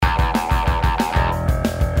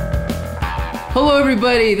Hello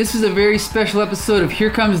everybody, this is a very special episode of Here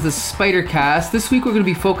Comes the Spider-Cast. This week we're going to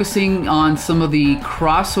be focusing on some of the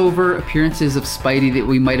crossover appearances of Spidey that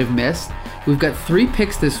we might have missed. We've got 3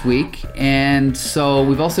 picks this week, and so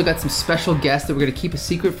we've also got some special guests that we're going to keep a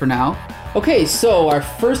secret for now. Okay, so our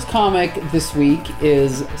first comic this week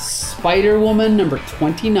is Spider-Woman number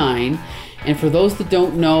 29. And for those that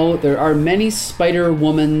don't know, there are many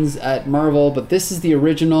Spider-Womans at Marvel, but this is the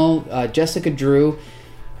original, Jessica Drew.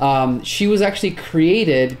 She was actually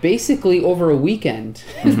created basically over a weekend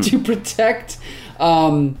to protect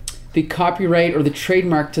the copyright or the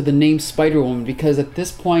trademark to the name Spider-Woman, because at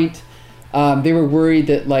this point they were worried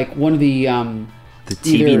that like one of the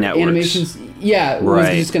TV networks, animations, was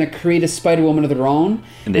just going to create a Spider-Woman of their own,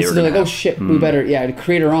 and so they're like, oh shit, we better to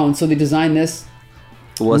create our own. So they designed this.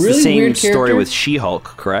 Well, it's really the same story with She-Hulk,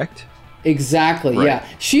 correct? Exactly, right. Yeah.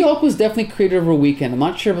 She-Hulk was definitely created over a weekend. I'm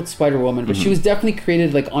not sure about Spider-Woman, but she was definitely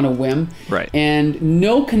created like on a whim. Right. And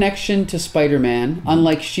no connection to Spider-Man,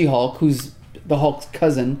 unlike She-Hulk, who's the Hulk's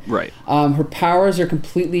cousin. Right. Her powers are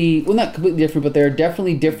completely, well, not completely different, but they're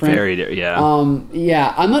definitely different. Very different, yeah.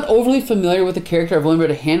 Yeah, I'm not overly familiar with the character. I've only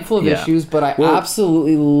read a handful of issues, but I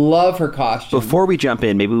absolutely love her costume. Before we jump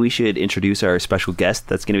in, maybe we should introduce our special guest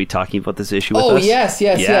that's going to be talking about this issue with us. Oh,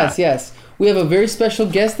 yes. We have a very special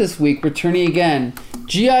guest this week, returning again.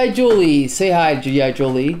 G.I. Jolie. Say hi, G.I.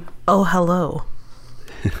 Jolie. Oh, hello.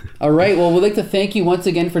 All right, well, we'd like to thank you once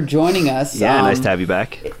again for joining us. Yeah, nice to have you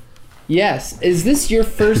back. Yes. Is this your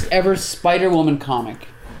first ever Spider-Woman comic?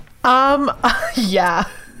 Yeah.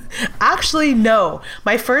 Actually, no.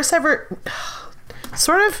 My first ever...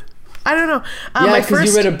 Sort of... I don't know. Yeah,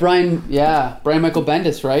 because you read a Brian Michael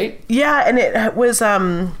Bendis, right? Yeah, and it was...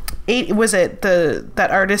 was it that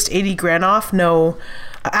artist 80 Granoff? No,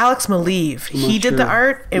 Alex Maleev. He did the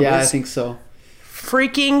art. I think so.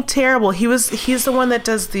 Freaking terrible. He's the one that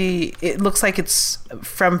does the. It looks like it's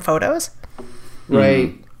from photos.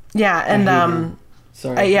 Right. Yeah, and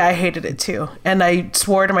sorry. I hated it too, and I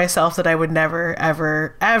swore to myself that I would never,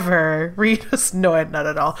 ever, ever read. No, not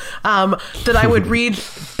at all. That I would read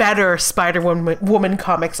better Spider-Woman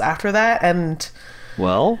comics after that, and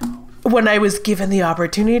well. When I was given the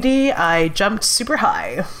opportunity, I jumped super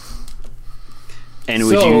high. And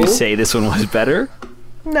would you say this one was better?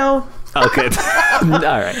 No. Okay. All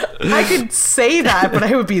right. I could say that, but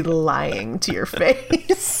I would be lying to your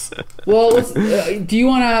face. Well, do you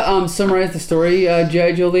want to summarize the story,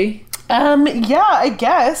 G.I. Jolie? Yeah, I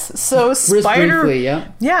guess. So briefly,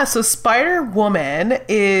 so Spider-Woman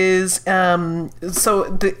is in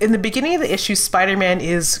the beginning of the issue, Spider-Man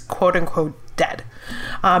is quote unquote dead.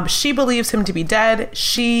 She believes him to be dead.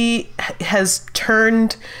 She has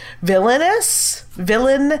turned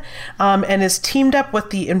villain, and is teamed up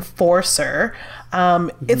with the Enforcer.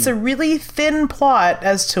 It's a really thin plot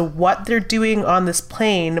as to what they're doing on this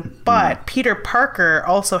plane, but Peter Parker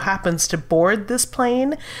also happens to board this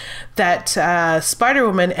plane that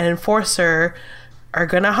Spider-Woman and Enforcer are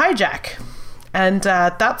going to hijack. And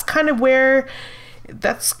that's kind of where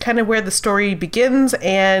the story begins,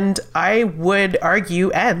 and I would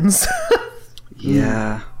argue ends.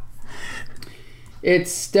 Yeah.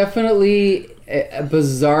 It's definitely a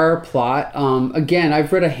bizarre plot. Again,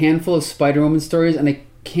 I've read a handful of Spider-Woman stories, and I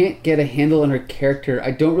can't get a handle on her character.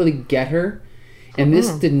 I don't really get her, and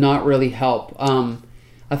this did not really help.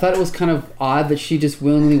 I thought it was kind of odd that she just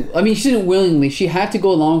willingly... I mean, she didn't willingly. She had to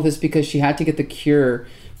go along with this because she had to get the cure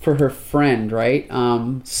for her friend, right?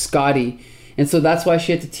 Scotty. And so that's why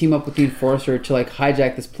she had to team up with the Enforcer to like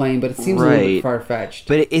hijack this plane, but it seems a little bit far-fetched.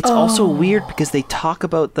 But it's also weird because they talk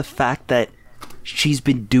about the fact that she's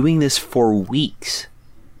been doing this for weeks.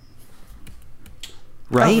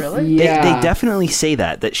 Right? Oh, really? Yeah. They definitely say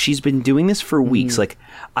that she's been doing this for weeks. Like,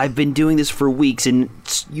 I've been doing this for weeks, and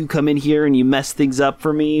you come in here and you mess things up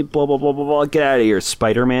for me, blah, blah, blah, blah, blah. Get out of here,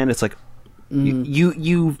 Spider-Man. It's like,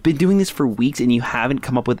 you've been doing this for weeks and you haven't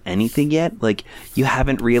come up with anything yet? Like, you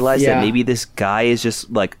haven't realized that maybe this guy is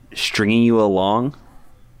just, like, stringing you along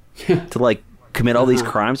to, like, commit all these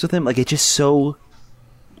crimes with him? Like, it's just so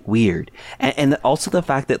weird. And also the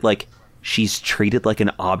fact that, like, she's treated like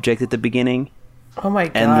an object at the beginning. Oh, my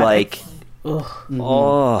God. And, like,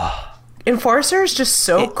 Enforcer is just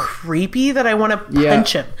so creepy that I want to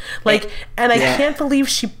punch him. Like, and I can't believe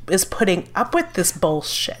she is putting up with this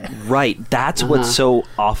bullshit. Right. That's what's so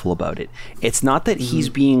awful about it. It's not that he's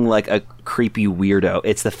being like a creepy weirdo.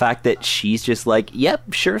 It's the fact that she's just like,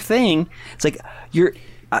 yep, sure thing. It's like, you're...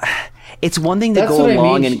 it's one thing to go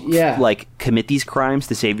along and like commit these crimes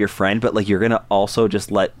to save your friend, but like you're going to also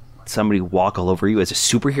just let somebody walk all over you as a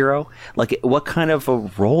superhero. Like, what kind of a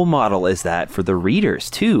role model is that for the readers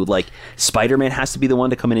too? Like, Spider-Man has to be the one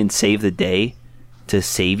to come in and save the day to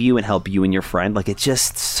save you and help you and your friend. Like, it's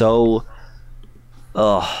just so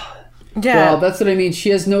Yeah. Well, that's what I mean. She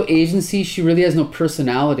has no agency. She really has no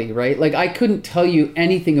personality, right? Like, I couldn't tell you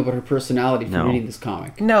anything about her personality from reading this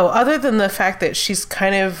comic. No, other than the fact that she's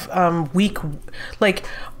kind of weak. Like,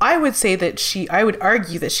 I would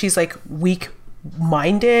argue that she's like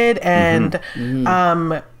weak-minded and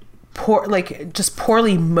poor, like just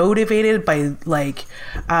poorly motivated by like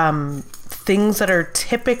things that are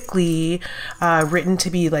typically written to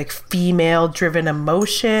be like female-driven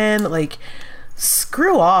emotion, like.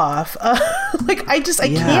 Screw off. Like, I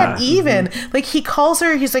can't even. Like, he calls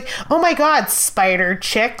her, he's like, oh my God, spider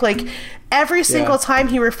chick. Like, every single time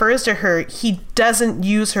he refers to her, he doesn't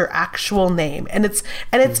use her actual name. And it's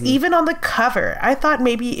even on the cover. I thought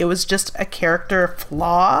maybe it was just a character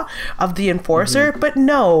flaw of the Enforcer, but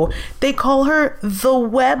no, they call her the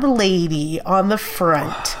Web Lady on the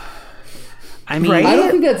front. I mean, I don't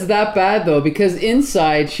think that's that bad, though, because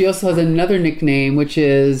inside she also has another nickname, which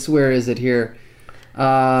is, where is it here?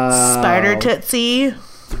 Spider Tootsie.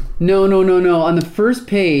 No. On the first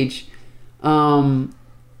page, the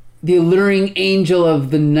alluring angel of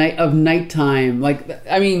the nighttime. Like,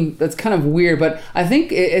 I mean, that's kind of weird, but I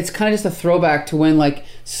think it's kind of just a throwback to when like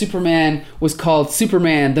Superman was called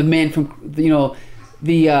Superman, the man from the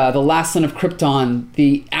last son of Krypton,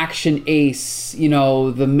 the action ace,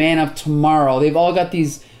 the man of tomorrow. They've all got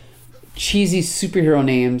these cheesy superhero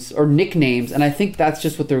names or nicknames, and I think that's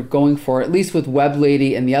just what they're going for, at least with Web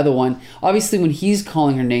Lady and the other one. Obviously, when he's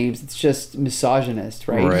calling her names, it's just misogynist,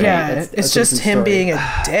 right? Yeah, that's it's just him being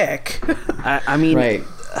a dick. I mean,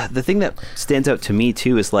 the thing that stands out to me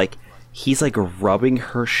too is like he's like rubbing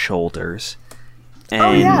her shoulders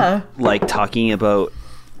and like talking about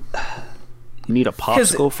you need a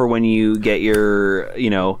popsicle for when you get your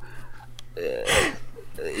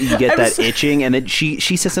you get that itching, and then she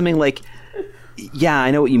says something like, yeah,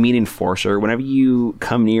 I know what you mean, Enforcer. Whenever you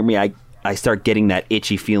come near me, I start getting that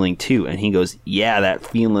itchy feeling too. And he goes, yeah, that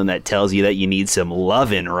feeling that tells you that you need some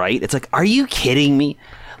lovin', right? It's like, are you kidding me?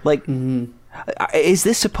 Like, is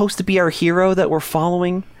this supposed to be our hero that we're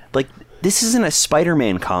following? Like, this isn't a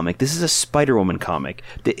Spider-Man comic. This is a Spider-Woman comic.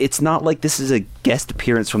 It's not like this is a guest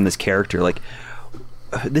appearance from this character. Like,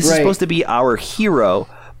 this is supposed to be our hero,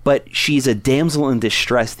 but she's a damsel in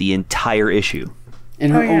distress the entire issue. In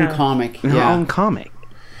her own comic. In her own comic.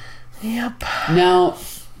 Yep. Now,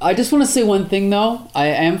 I just want to say one thing, though. I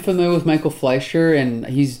am familiar with Michael Fleischer, and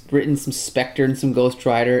he's written some Spectre and some Ghost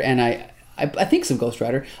Rider, and I think some Ghost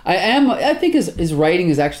Rider. I think his writing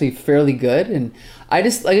is actually fairly good, and I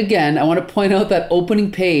just, like, again, I want to point out that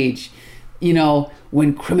opening page,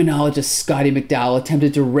 when criminologist Scotty McDowell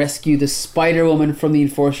attempted to rescue the Spider-Woman from the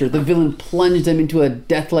Enforcer, the villain plunged him into a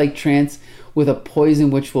death-like trance with a poison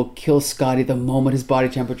which will kill Scotty the moment his body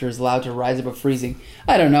temperature is allowed to rise above freezing.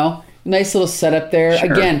 I don't know. Nice little setup there.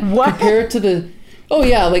 Sure. Again, compared to the... Oh,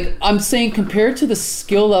 yeah, like, I'm saying compared to the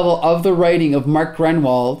skill level of the writing of Mark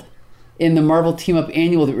Grenwald in the Marvel Team Up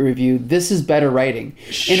Annual that we reviewed, this is better writing.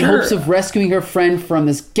 Sure. In hopes of rescuing her friend from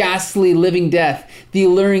this ghastly living death, the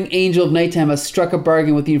alluring angel of nighttime has struck a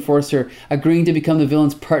bargain with the Enforcer, agreeing to become the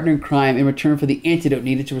villain's partner in crime in return for the antidote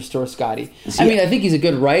needed to restore Scotty. I mean, I think he's a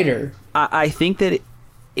good writer. I think that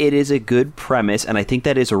it is a good premise, and I think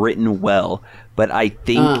that is written well, but I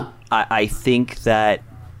think I think that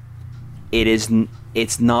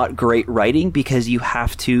it's not great writing because you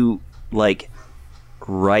have to, like,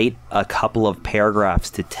 write a couple of paragraphs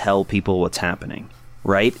to tell people what's happening,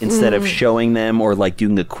 right? Instead of showing them or like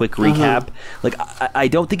doing a quick recap. Like, I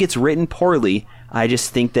don't think it's written poorly. I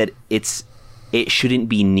just think that it shouldn't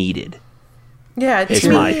be needed. Yeah, it's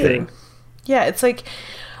my thing. Yeah, it's like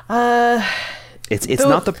it's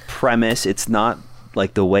not the premise. It's not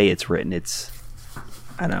like the way it's written. It's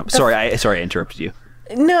I don't know. Sorry, I interrupted you.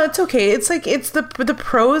 No, it's okay. It's like it's the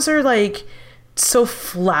prose are like so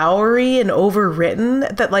flowery and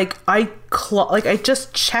overwritten that like I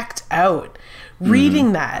just checked out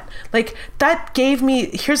reading that. Like, that gave me...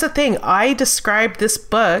 Here's the thing. I described this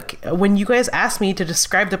book... When you guys asked me to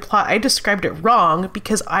describe the plot, I described it wrong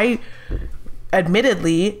because I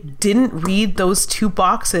admittedly didn't read those two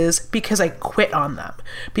boxes because I quit on them.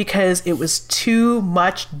 Because it was too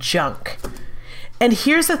much junk. And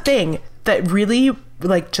here's the thing that really...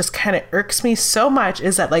 like just kind of irks me so much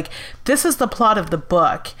is that like this is the plot of the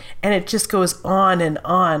book and it just goes on and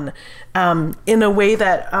on in a way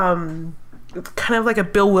that kind of like a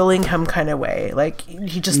Bill Willingham kind of way, like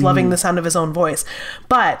he just loving the sound of his own voice.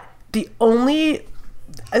 But the only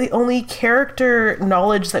character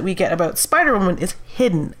knowledge that we get about Spider-Woman is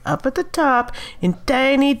hidden up at the top in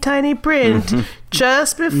tiny print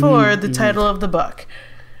just before the title of the book.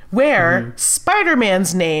 where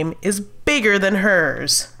Spider-Man's name is bigger than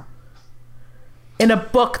hers in a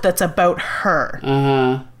book that's about her.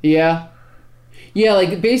 Yeah. Yeah,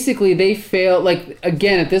 like basically they failed. Like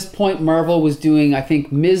again, at this point, Marvel was doing, I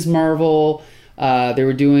think, Ms. Marvel. They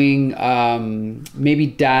were doing maybe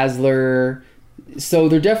Dazzler. So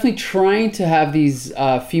they're definitely trying to have these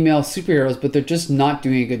female superheroes, but they're just not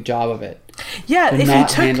doing a good job of it. Yeah, they're if not you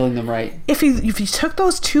took, handling them right. If you took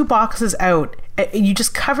those two boxes out, you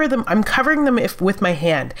just cover them. I'm covering them with my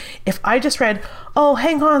hand. If I just read, "Oh,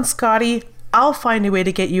 hang on, Scotty, I'll find a way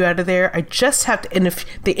to get you out of there. I just have to." And if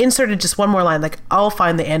they inserted just one more line, like, "I'll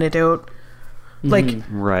find the antidote," like,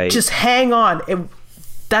 right, just hang on.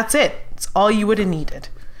 That's it. It's all you would have needed.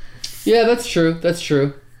 Yeah, that's true. That's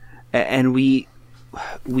true. And we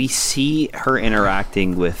see her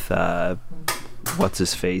interacting with what's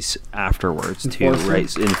his face afterwards too,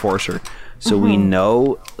 right? Enforcer. So we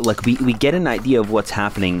know, like, we get an idea of what's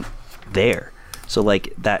happening there. So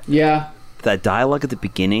like that dialogue at the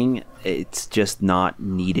beginning, it's just not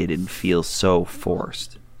needed and feels so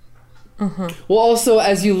forced. Well, also,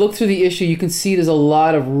 as you look through the issue, you can see there's a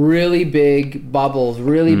lot of really big bubbles,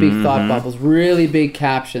 really big thought bubbles, really big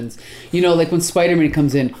captions. You know, like when Spider-Man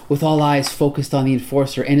comes in with all eyes focused on the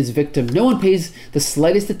Enforcer and his victim, no one pays the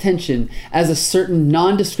slightest attention as a certain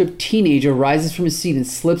nondescript teenager rises from his seat and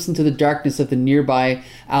slips into the darkness of the nearby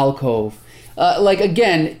alcove. Like,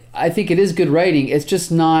 again, I think it is good writing. It's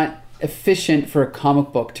just not efficient for a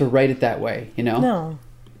comic book to write it that way, you know? No.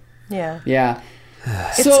 Yeah. Yeah.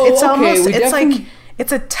 It's almost, it's like,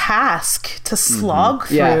 it's a task to slog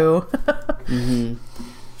through.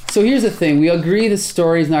 So here's the thing. We agree the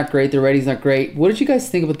story's not great, the writing's not great. What did you guys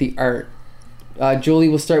think about the art? Julie,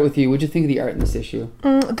 we'll start with you. What did you think of the art in this issue?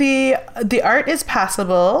 The art is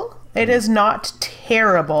passable. It is not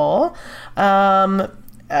terrible. I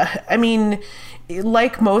mean,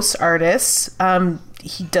 like most artists,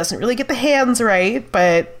 he doesn't really get the hands right,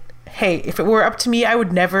 but hey, if it were up to me, I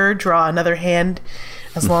would never draw another hand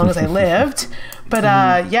as long as I lived. But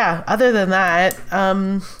yeah, other than that,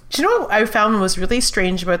 do you know what I found was really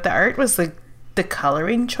strange about the art was the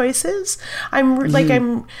coloring choices. I'm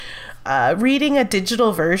reading a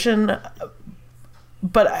digital version,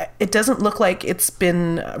 but it doesn't look like it's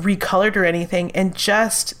been recolored or anything, and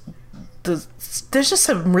just there's just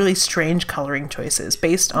some really strange coloring choices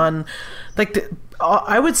based on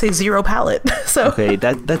I would say zero palette. So okay,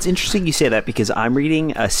 that's interesting you say that, because I'm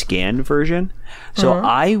reading a scanned version, so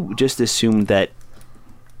I just assumed that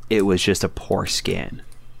it was just a poor scan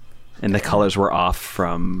and the colors were off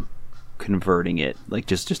from converting it, like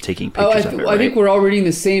just taking pictures of it, right? I think we're all reading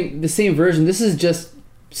the same version. This is just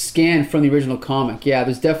scanned from the original comic. Yeah,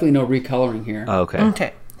 there's definitely no recoloring here.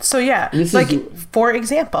 Okay. So yeah, for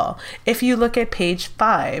example, if you look at page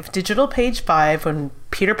 5, digital page 5, when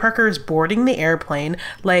Peter Parker is boarding the airplane,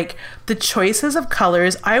 like the choices of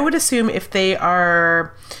colors, I would assume if they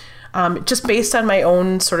are just based on my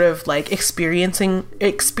own sort of like experience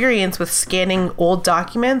with scanning old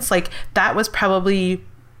documents, like that was probably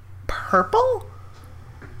purple,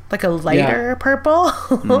 like a lighter purple.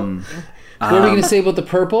 What are we going to say about the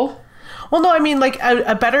purple? Well, no, I mean, like,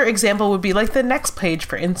 a better example would be, like, the next page,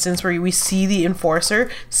 for instance, where we see the Enforcer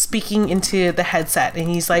speaking into the headset, and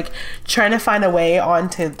he's, like, trying to find a way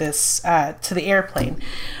onto this, to the airplane.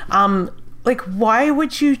 Like, why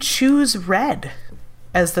would you choose red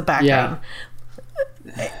as the background?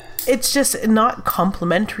 Yeah. It's just not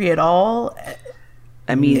complimentary at all.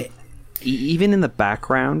 I mean, even in the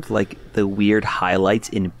background, like, the weird highlights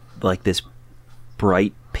in, like, this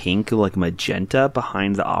bright pink, like magenta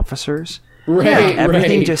behind the officers,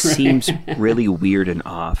 everything just seems really weird and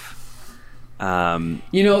off. The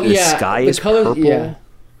sky is purple.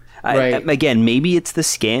 Again, maybe it's the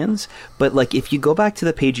scans, but like if you go back to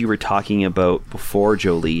the page you were talking about before,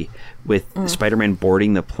 Jolie, with Spider-Man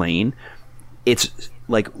boarding the plane, it's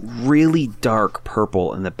like really dark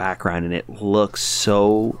purple in the background and it looks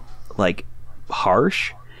so like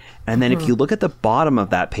harsh. And then if you look at the bottom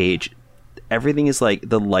of that page, everything is like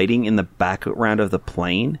the lighting in the background of the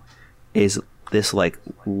plane is this like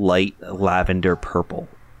light lavender purple.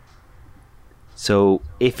 So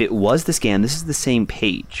if it was the scan, this is the same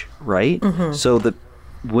page, right? So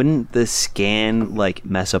wouldn't the scan like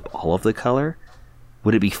mess up all of the color?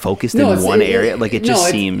 Would it be focused in one area? Like it just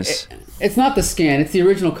seems. It's not the scan. It's the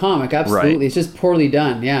original comic. Absolutely, right. It's just poorly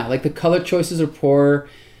done. Yeah, like the color choices are poor.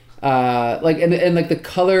 Like the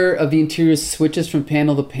color of the interior switches from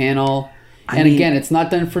panel to panel. And again, it's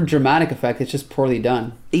not done for dramatic effect. It's just poorly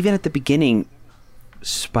done. Even at the beginning,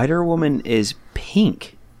 Spider-Woman is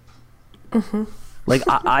pink. Like,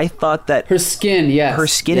 I thought that... Her skin, yes. Her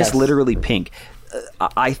skin is literally pink.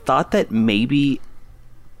 I thought that maybe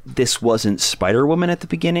this wasn't Spider-Woman at the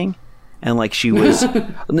beginning, and like she was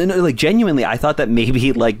no, like genuinely I thought that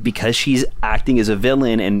maybe like because she's acting as a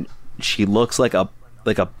villain and she looks like a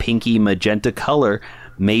pinky magenta color,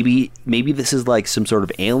 maybe this is like some sort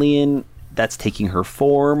of alien that's taking her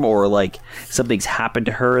form, or like something's happened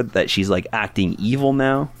to her that she's like acting evil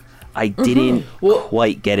now. I didn't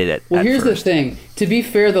quite get it at here's first. the thing. To be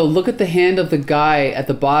fair though, look at the hand of the guy at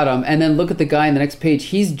the bottom and then look at the guy in the next page.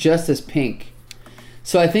 He's just as pink.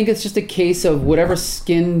 So I think it's just a case of whatever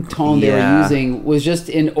skin tone they were using was just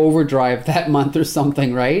in overdrive that month or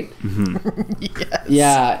something, right? Yes.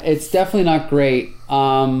 Yeah, it's definitely not great.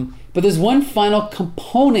 But there's one final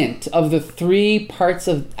component of the 3 parts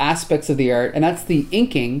of aspects of the art, and that's the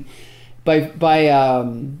inking by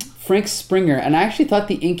Frank Springer. And I actually thought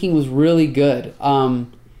the inking was really good.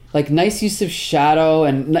 Like nice use of shadow,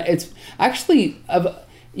 and it's actually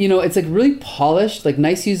it's like really polished, like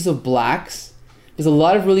nice use of blacks. There's a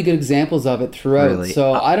lot of really good exampls of it throughout. Really?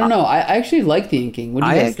 So I don't know. I actually like the inking. What do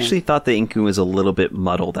you guys think? I actually thought the inking was a little bit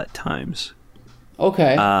muddled at times.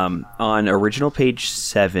 Okay. On original page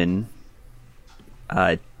 7,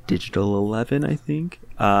 digital 11, I think.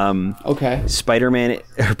 Okay. Spider-Man,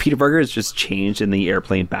 or Peter Parker has just changed in the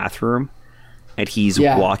airplane bathroom, and he's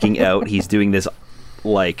walking out. He's doing this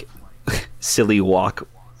like silly walk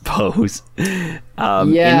pose. In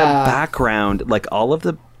the background, like all of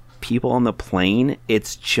the people on the plane,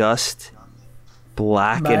 it's just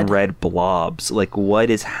black and red blobs. Like,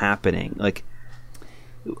 what is happening? Like,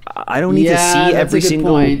 I don't need to see every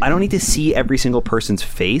single. I don't need to see every single person's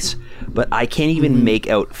face, but I can't even make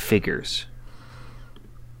out figures.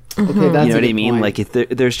 Okay, that's you know what I mean? Point. Like, if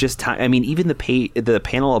there's just time. I mean, even the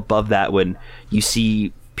panel above that, when you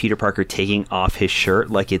see Peter Parker taking off his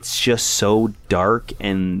shirt, like it's just so dark,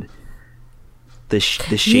 and the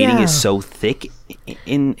shading is so thick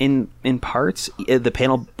in parts. The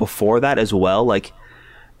panel before that as well, like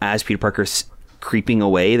as Peter Parker's creeping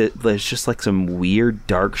away, there's just like some weird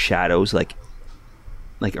dark shadows like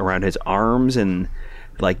around his arms, and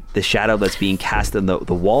like the shadow that's being cast on the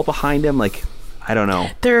wall behind him. Like, I don't know.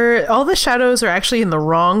 All the shadows are actually in the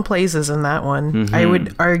wrong places in that one. I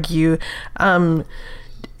would argue.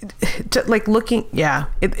 Like looking,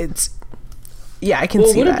 it's I can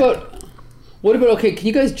see that. What about? Okay, can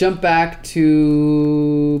you guys jump back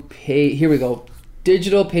to page? Here we go.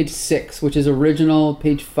 Digital page 6, which is original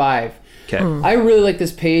page 5. Okay. I really like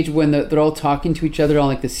this page when they're all talking to each other on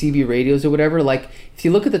like the CB radios or whatever. Like, if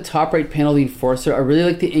you look at the top right panel, the Enforcer, I really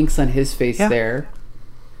like the inks on his face there.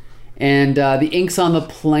 And the inks on the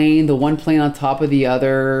plane, the one plane on top of the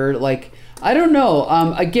other. Like, I don't know.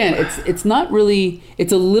 Again, it's not really.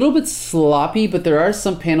 It's a little bit sloppy, but there are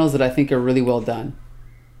some panels that I think are really well done.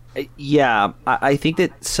 Yeah, I think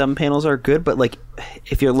that some panels are good, but like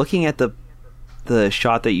if you're looking at the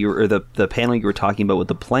shot that the panel you were talking about with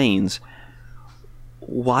the planes,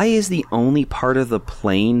 why is the only part of the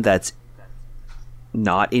plane that's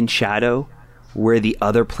not in shadow where the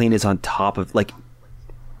other plane is on top of, like,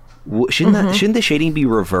 shouldn't the shading be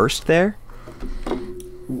reversed there?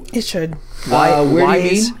 It should. Why do you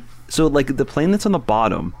mean? So like the plane that's on the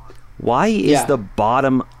bottom, why is the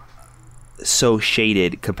bottom so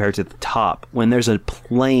shaded compared to the top when there's a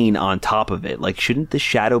plane on top of it? Like, shouldn't the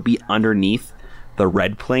shadow be underneath the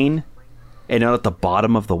red plane and not at the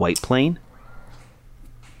bottom of the white plane?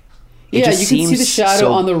 You can see the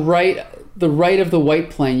shadow on the right of the white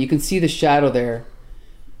plane. You can see the shadow there.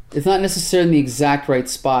 It's not necessarily in the exact right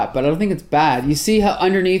spot, but I don't think it's bad. You see how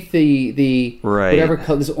underneath the whatever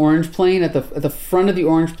color, this orange plane at the front of the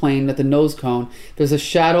orange plane at the nose cone, there's a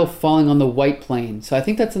shadow falling on the white plane. So I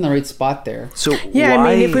think that's in the right spot there. So I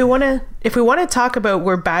mean, if we want to talk about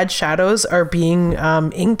where bad shadows are being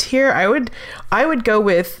inked here, I would go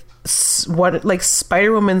with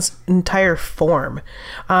Spider-Woman's entire form.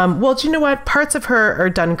 Well, do you know what? Parts of her are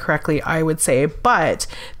done correctly, I would say, but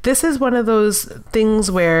this is one of those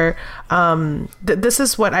things where this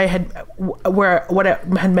is what I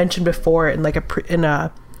had mentioned before in like in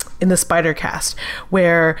the Spider Cast,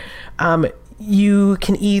 where you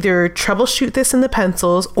can either troubleshoot this in the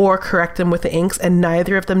pencils or correct them with the inks, and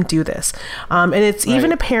neither of them do this. And it's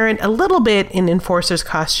even apparent a little bit in Enforcer's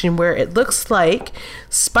costume, where it looks like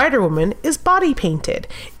Spider-Woman is body painted.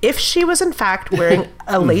 If she was in fact wearing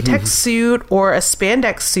a latex suit or a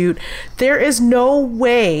spandex suit, there is no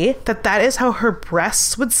way that is how her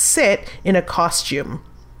breasts would sit in a costume.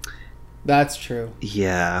 That's true.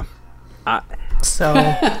 Yeah. So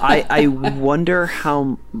I wonder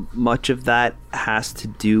how much of that has to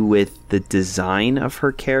do with the design of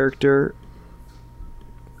her character.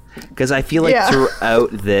 Because I feel like Yeah. throughout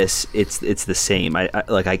this, it's the same.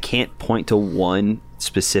 I can't point to one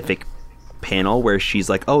specific panel where she's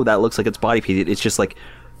like, oh, that looks like it's body painted. It's just like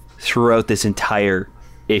throughout this entire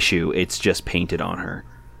issue, it's just painted on her.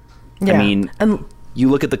 Yeah. I mean, and you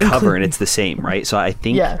look at the cover and it's the same, right? So I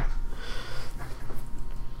think yeah.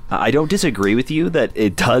 I don't disagree with you that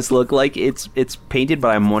it does look like it's painted, but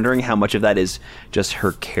I'm wondering how much of that is just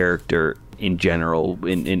her character in general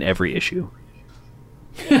in every issue.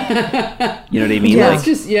 You know what I mean? Yeah. Like,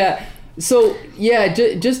 It's just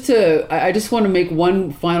So I just want to make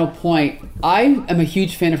one final point. I am a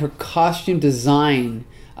huge fan of her costume design.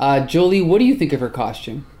 Jolie, what do you think of her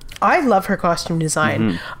costume? I love her costume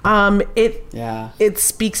design. Yeah. It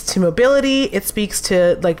speaks to mobility. It speaks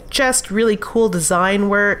to like just really cool design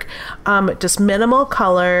work. Just minimal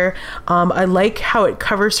color. I like how it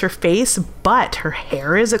covers her face, but her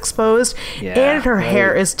hair is exposed, Yeah, and her hair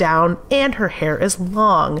right. is down, and her hair is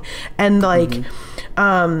long, and like,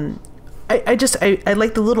 I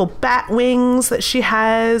like the little bat wings that she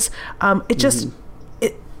has. It just.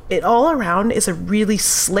 It all around is a really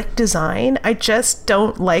slick design. I just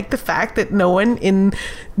don't like the fact that no one in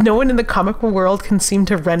the comic world can seem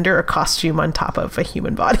to render a costume on top of a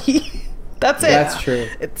human body. That's it. That's true.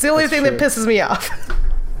 It's the only That's thing true. that pisses me off.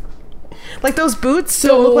 Like those boots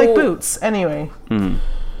don't look like boots. Anyway.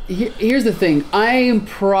 Here's the thing. I am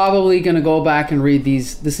probably going to go back and read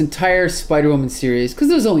this entire Spider-Woman series because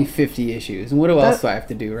there's only 50 issues. And what else do I have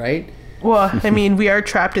to do, right? Well, I mean, we are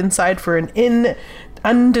trapped inside for an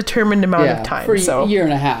undetermined amount of time. For so a year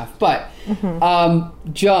and a half. But,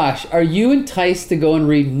 Josh, are you enticed to go and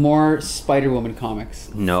read more Spider-Woman comics?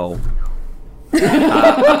 no.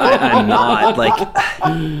 I'm not.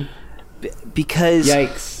 Like, because...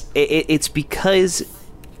 Yikes. It's because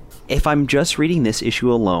if I'm just reading this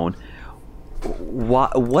issue alone,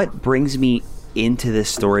 what brings me into this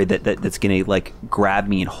story that's gonna like grab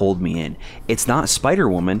me and hold me in? It's not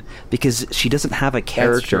Spider-Woman, because she doesn't have a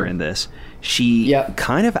character true. in this. She Yep.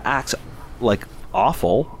 kind of acts like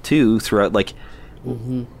awful too throughout. Like,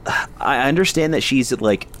 I understand that she's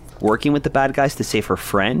like working with the bad guys to save her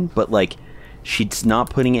friend, but like she's not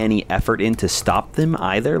putting any effort in to stop them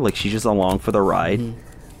either. Like, she's just along for the ride.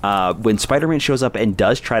 When Spider-Man shows up and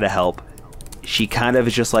does try to help, she kind of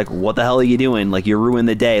is just like, what the hell are you doing? Like, you ruined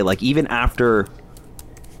the day. Like, even after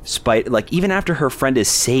her friend is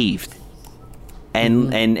saved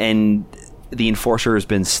and the enforcer has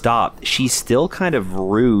been stopped, she's still kind of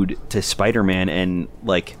rude to Spider-Man, and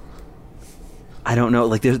like, I don't know,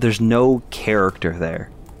 like there's no character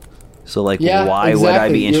there. So like, Yeah, why would I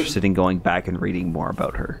exactly. be interested in going back and reading more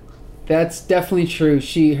about her? That's definitely true.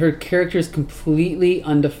 Her character is completely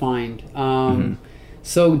undefined.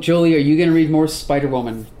 So, Jolie, are you going to read more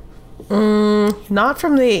Spider-Woman? not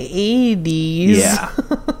from the 80s. Yeah.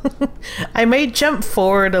 I might jump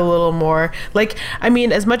forward a little more. Like, I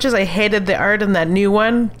mean, as much as I hated the art in that new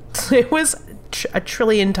one, it was a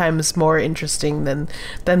trillion times more interesting than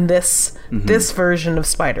this version of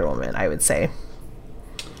Spider-Woman, I would say.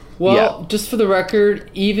 Well, Yeah. just for the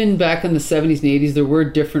record, even back in the 70s and 80s, there were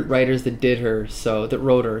different writers that that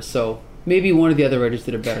wrote her. So maybe one of the other writers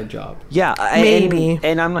did a better job. Yeah, Maybe.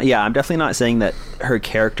 and I'm not. Yeah, I'm definitely not saying that her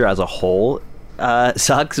character as a whole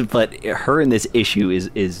sucks, but her in this issue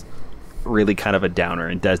is really kind of a downer,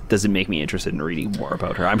 and doesn't make me interested in reading more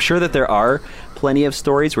about her. I'm sure that there are plenty of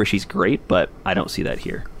stories where she's great, but I don't see that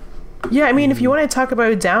here. Yeah, I mean, if you want to talk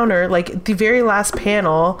about a downer, like the very last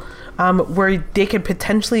panel, where they could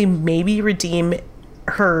potentially maybe redeem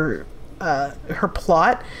her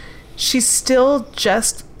plot, she's still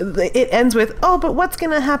just. It ends with, "Oh, but what's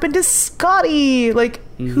gonna happen to Scotty?" Like,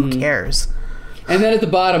 who cares? And then at the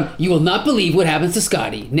bottom, you will not believe what happens to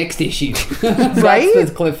Scotty next issue. Right? That's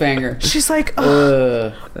the cliffhanger. She's like,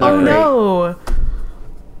 "Oh, Alright. no."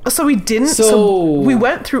 So we didn't. So we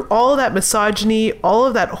went through all of that misogyny, all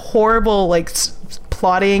of that horrible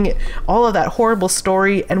plotting, all of that horrible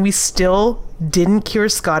story, and we still didn't cure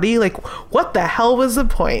Scotty. Like, what the hell was the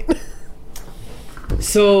point?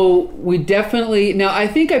 So we definitely now. I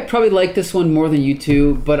think I probably like this one more than you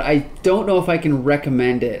two, but I don't know if I can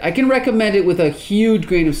recommend it. I can recommend it with a huge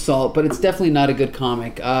grain of salt, but it's definitely not a good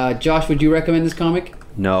comic. Josh, would you recommend this comic?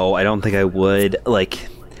 No, I don't think I would. Like,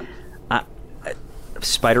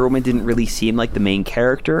 Spider-Woman didn't really seem like the main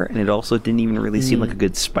character, and it also didn't even really seem like a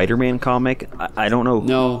good Spider-Man comic. I don't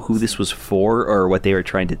know who this was for or what they were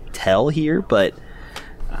trying to tell here, but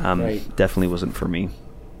definitely wasn't for me.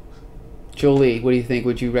 Jolie, what do you think?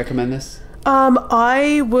 Would you recommend this?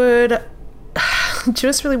 I would.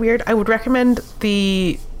 Just really weird. I would recommend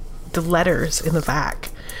the letters in the back.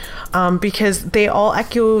 because they all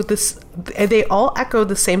echo this. They all echo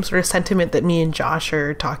the same sort of sentiment that me and Josh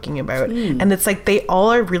are talking about, and it's like they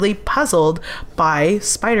all are really puzzled by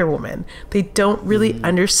Spider-Woman. They don't really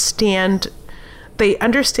understand. They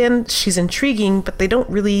understand she's intriguing, but they don't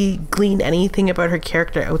really glean anything about her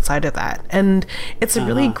character outside of that. And it's a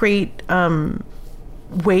really great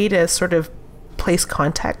way to sort of place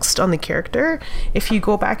context on the character if you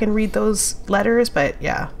go back and read those letters. But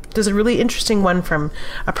yeah, there's a really interesting one from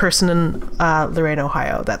a person in Lorain,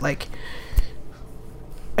 Ohio that like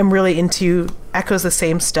I'm really into, echoes the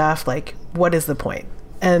same stuff. Like, what is the point?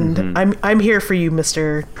 And I'm here for you,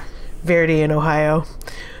 Mr. Verdi in Ohio.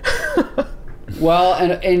 Well,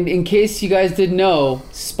 and in case you guys didn't know,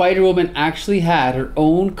 Spider-Woman actually had her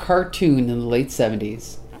own cartoon in the late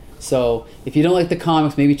 70s. So if you don't like the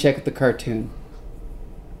comics, maybe check out the cartoon.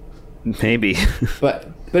 Maybe.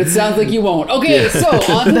 But it sounds like you won't. Okay, so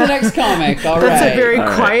on to the next comic. All right. That's a very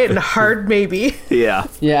quiet and hard maybe. Yeah.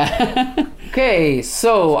 Yeah. Okay,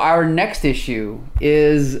 so our next issue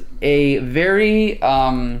is a very...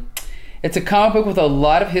 it's a comic book with a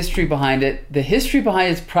lot of history behind it. The history behind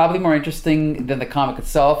it is probably more interesting than the comic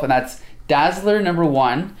itself, and that's Dazzler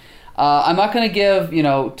 #1. I'm not going to give,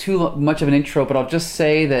 too much of an intro, but I'll just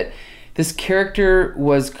say that this character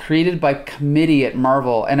was created by committee at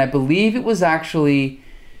Marvel, and I believe it was actually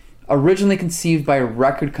originally conceived by a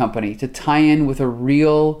record company to tie in with a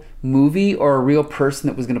real movie or a real person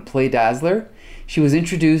that was going to play Dazzler. She was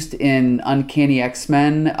introduced in Uncanny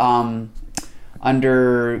X-Men,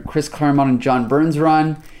 under Chris Claremont and John Byrne's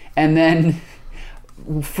run, and then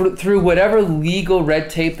through whatever legal red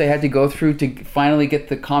tape they had to go through to finally get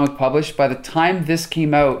the comic published, by the time this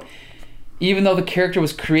came out, even though the character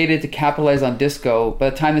was created to capitalize on disco, by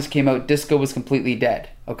the time this came out, disco was completely dead,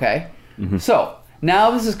 okay? So now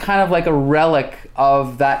this is kind of like a relic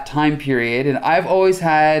of that time period, and I've always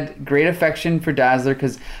had great affection for Dazzler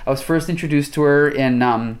because I was first introduced to her in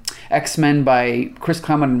X-Men by Chris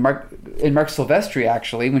Claremont and Mark Silvestri,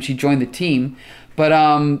 actually, when she joined the team. But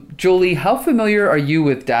Jolie, how familiar are you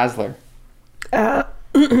with Dazzler?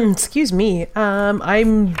 Excuse me.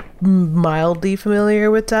 I'm mildly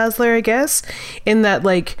familiar with Dazzler, I guess, in that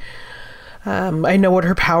like I know what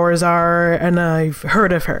her powers are and I've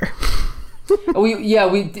heard of her. Oh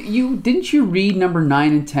yeah, you didn't you read number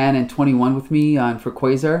 9 and 10 and 21 with me for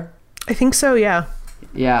Quasar? I think so, yeah.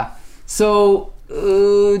 Yeah. So,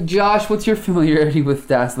 Josh, what's your familiarity with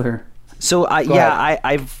Dazzler? So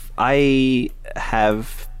I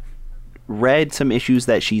have read some issues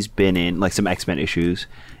that she's been in, like some X-Men issues,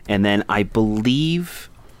 and then I believe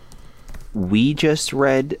we just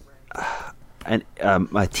read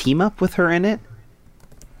a team up with her in it.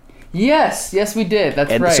 Yes, we did.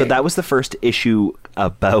 That's right. So that was the first issue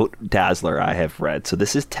about Dazzler I have read. So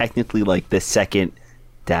this is technically like the second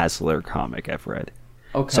Dazzler comic I've read.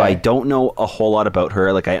 Okay. So I don't know a whole lot about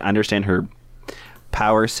her. Like I understand her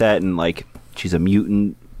power set and like she's a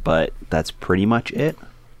mutant, but that's pretty much it.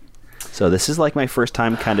 So this is like my first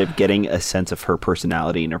time kind of getting a sense of her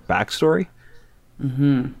personality and her backstory.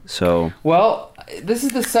 So well, this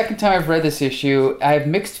is the second time I've read this issue. I have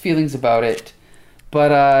mixed feelings about it.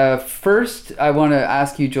 But first, I want to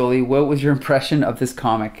ask you, Jolie, what was your impression of this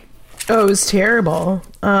comic? Oh, it was terrible.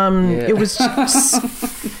 It was just,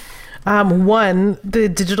 one, the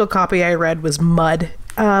digital copy I read was mud.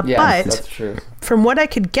 Yes, but that's true. From what I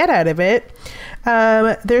could get out of it,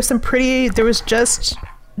 there was just,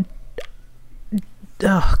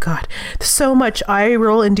 oh God, so much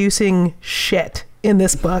eye-roll-inducing shit in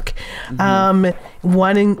this book. One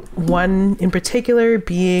in particular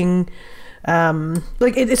being...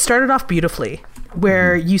 like it started off beautifully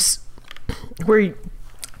where you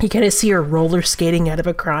kind of see her roller skating out of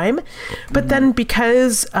a crime, but then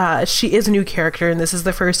because she is a new character and this is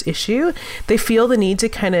the first issue, they feel the need to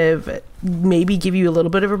kind of maybe give you a little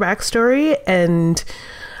bit of a backstory, and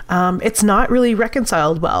it's not really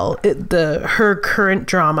reconciled well. Her current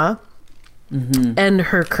drama and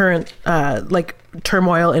her current like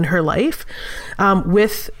turmoil in her life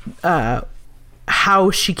with how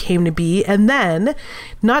she came to be, and then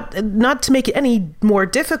not to make it any more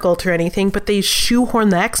difficult or anything, but they shoehorn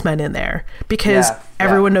the X-Men in there because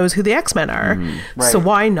everyone knows who the X-Men are. Right. So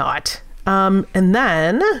why not? And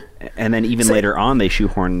then even later on they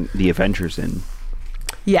shoehorn the Avengers in.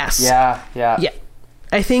 Yes. Yeah.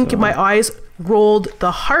 I think my eyes rolled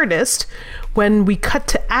the hardest when we cut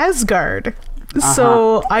to Asgard.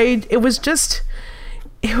 So it was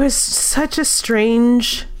such a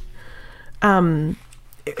strange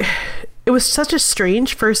it was such a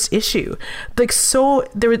strange first issue. Like, so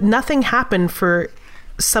nothing happened for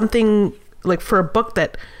something, like for a book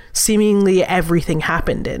that seemingly everything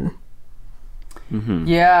happened in.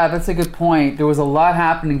 Yeah, that's a good point. There was a lot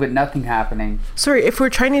happening, but nothing happening. Sorry, if we're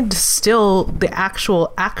trying to distill the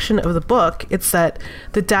actual action of the book, it's that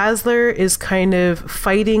the Dazzler is kind of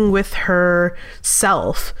fighting with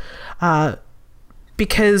herself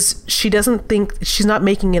because she doesn't think she's not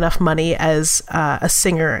making enough money as a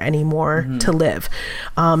singer anymore to live.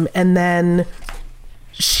 And then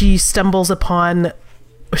she stumbles upon...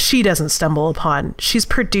 She doesn't stumble upon. She's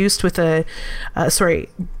produced with the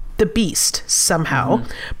Beast somehow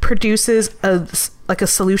produces a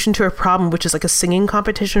solution to a problem, which is like a singing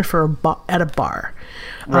competition for at a bar,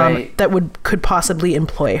 Right. that could possibly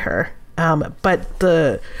employ her. But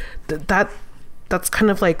that's kind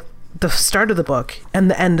of like the start of the book and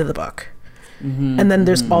the end of the book, and then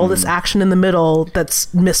there's all this action in the middle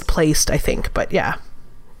that's misplaced, I think. But yeah,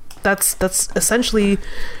 that's essentially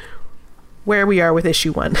where we are with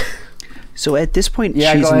issue 1. So at this point,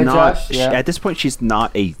 Yeah, she's go ahead, not. Josh. Yeah. At this point, she's not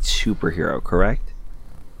a superhero, correct?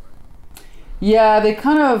 Yeah, they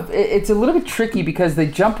kind of... It's a little bit tricky because they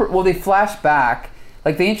they flash back.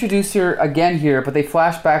 Like, they introduce her again here, but they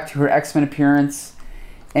flash back to her X-Men appearance.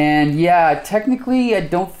 And yeah, technically, I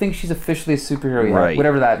don't think she's officially a superhero yet, Right.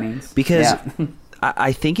 whatever that means. Because Yeah.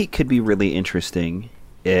 I think it could be really interesting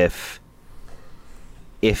if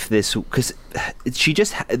this, because she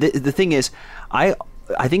just the thing is, I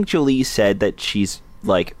think Jolie said that she's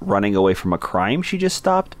like running away from a crime she just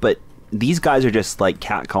stopped, but these guys are just like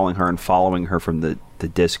catcalling her and following her from the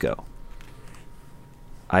disco.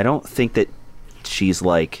 I don't think that she's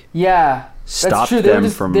like Yeah, stopped that's true.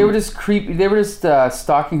 them They were just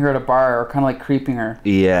stalking her at a bar, or kind of like creeping her.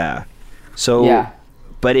 Yeah. So Yeah.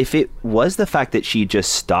 But if it was the fact that she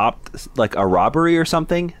just stopped like a robbery or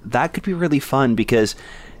something, that could be really fun because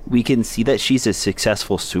we can see that she's a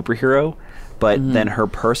successful superhero, but then her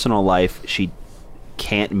personal life, she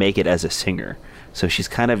can't make it as a singer. So she's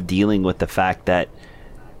kind of dealing with the fact that,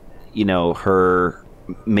 you know, her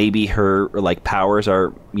like powers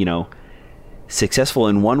are, you know, successful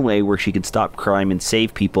in one way where she can stop crime and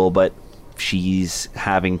save people, but she's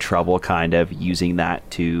having trouble kind of using that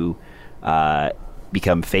to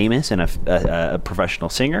become famous and a professional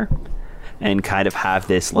singer, and kind of have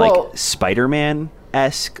this like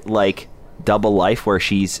Spider-Man-esque like double life where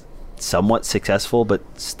she's somewhat successful but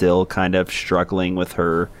still kind of struggling with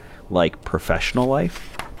her like professional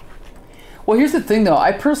life. Well, here's the thing, though.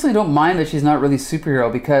 I personally don't mind that she's not really a superhero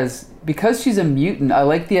because she's a mutant. I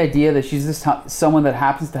like the idea that she's just someone that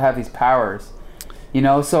happens to have these powers, you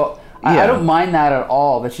know. So I don't mind that at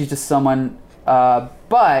all. That she's just someone.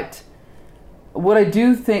 But what I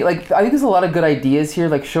do think, like, I think there's a lot of good ideas here,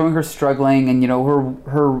 like showing her struggling, and you know,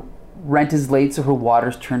 her rent is late, so her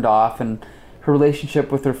water's turned off, and her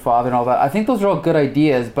relationship with her father and all that. I think those are all good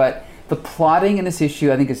ideas, but the plotting in this issue,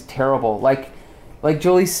 I think, is terrible. Like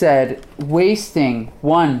Jolie said, wasting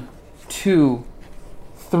 1, 2,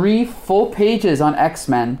 3 full pages on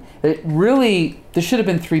X-Men. There should have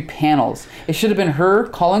been 3 panels. It should have been her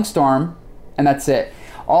calling Storm, and that's it.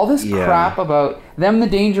 All this crap about them in the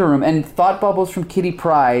danger room and thought bubbles from Kitty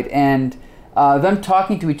Pryde and them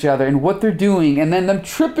talking to each other and what they're doing, and then them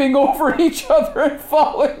tripping over each other and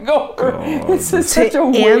falling over. This is such a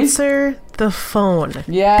waste. Answer the phone.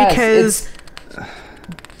 Yes, because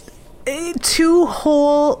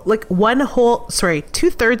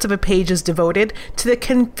 2/3 of a page is devoted to the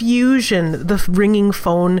confusion the ringing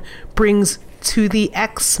phone brings to the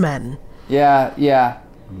X-Men. Yeah.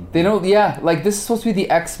 They don't. Yeah, like this is supposed to be the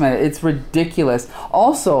X-Men. It's ridiculous.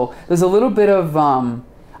 Also, there's a little bit of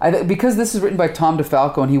because this is written by Tom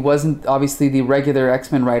DeFalco and he wasn't obviously the regular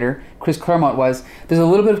X-Men writer. Chris Claremont was. There's a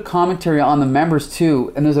little bit of commentary on the members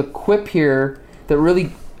too, and there's a quip here that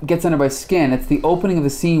really gets under my skin. It's the opening of the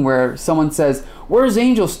scene where someone says, "Where's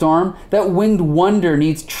Angel, Storm? That winged wonder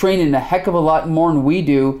needs training a heck of a lot more than we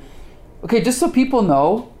do." Okay, just so people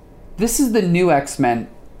know, this is the new X-Men.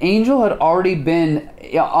 Angel had already been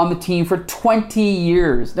on the team for 20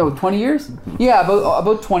 years. No, 20 years? Yeah,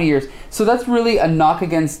 about 20 years. So that's really a knock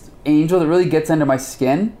against Angel that really gets under my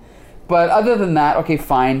skin. But other than that, okay,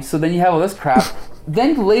 fine. So then you have all this crap.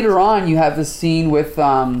 Then later on, you have the scene with...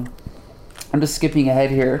 I'm just skipping ahead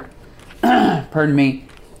here. Pardon me.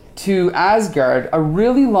 To Asgard, a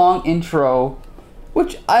really long intro,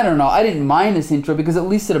 which, I don't know, I didn't mind this intro because at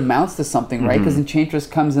least it amounts to something, right? Because Enchantress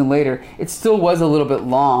comes in later. It still was a little bit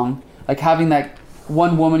long. Like having that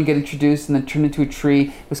one woman get introduced and then turn into a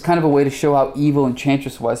tree was kind of a way to show how evil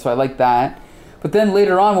Enchantress was, so I like that. But then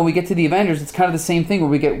later on, when we get to the Avengers, it's kind of the same thing where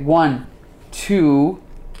we get 1, 2,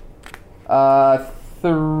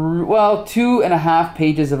 2.5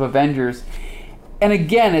 pages of Avengers. And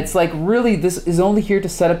again, it's like, really, this is only here to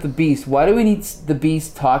set up the Beast. Why do we need the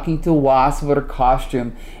Beast talking to Wasp about her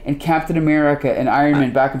costume and Captain America and Iron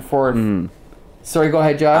Man back and forth? Sorry, go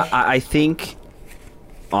ahead, Josh. I think,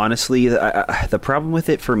 honestly, the problem with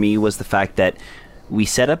it for me was the fact that we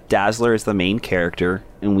set up Dazzler as the main character,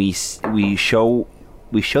 and we show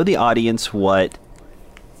the audience what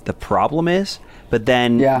the problem is, but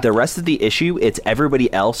then the rest of the issue, it's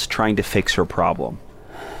everybody else trying to fix her problem.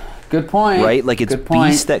 Good point. Right? Like, it's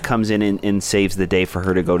Beast that comes in and saves the day for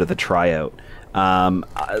her to go to the tryout.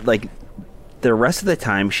 Like, the rest of the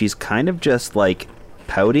time, she's kind of just, like,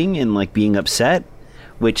 pouting and, like, being upset,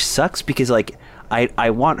 which sucks because, like,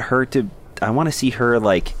 I want to see her,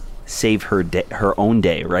 like, save her own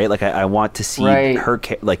day, right? Like, I want to see her,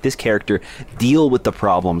 like, this character deal with the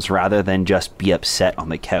problems rather than just be upset on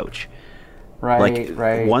the couch.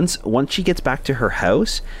 Right. Once she gets back to her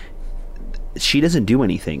house, she doesn't do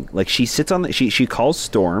anything. Like, she sits on she calls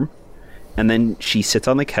Storm, and then she sits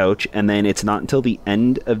on the couch, and then it's not until the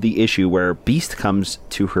end of the issue where Beast comes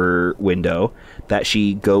to her window that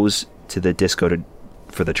she goes to the disco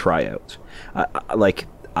for the tryouts.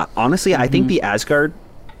 Honestly, I think the Asgard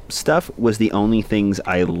stuff was the only things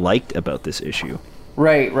I liked about this issue.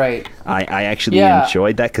 Right. I actually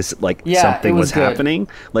enjoyed that because, like, something was happening.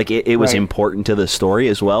 Like, it was important to the story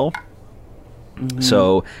as well.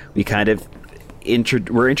 So we kind of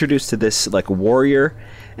we're introduced to this, like, warrior,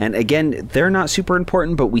 and again, they're not super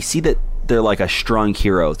important, but we see that they're like a strong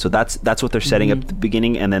hero. So that's what they're setting up at the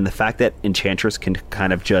beginning, and then the fact that Enchantress can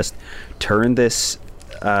kind of just turn this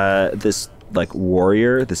like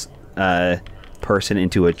warrior, this person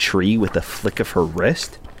into a tree with a flick of her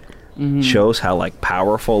wrist shows how, like,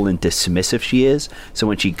 powerful and dismissive she is. So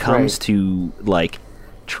when she comes to, like,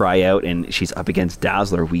 try out and she's up against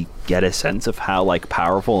Dazzler, we get a sense of how, like,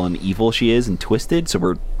 powerful and evil she is and twisted, so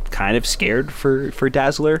we're kind of scared for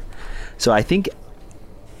Dazzler. So I think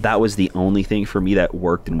that was the only thing for me that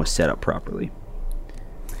worked and was set up properly.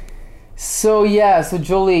 So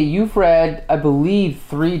Jolie, you've read, I believe,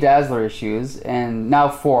 3 Dazzler issues, and now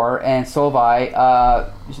 4, and so have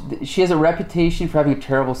I. She has a reputation for having a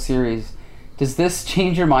terrible series. Does this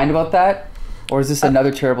change your mind about that? Or is this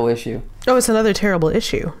another terrible issue? Oh, it's another terrible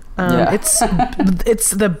issue. It's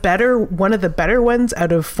one of the better ones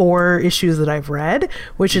out of 4 issues that I've read,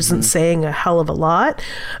 which isn't saying a hell of a lot.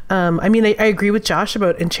 I mean, I agree with Josh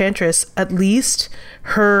about Enchantress. At least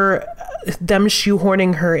them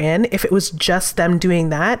shoehorning her in, if it was just them doing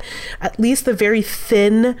that, at least the very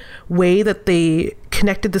thin way that they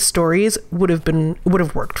connected the stories would have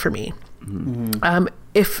worked for me.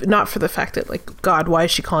 If not for the fact that, like, God, why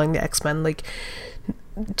is she calling the X-Men? Like,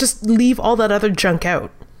 just leave all that other junk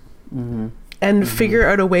out and figure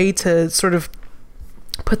out a way to sort of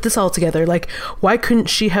put this all together. Like, why couldn't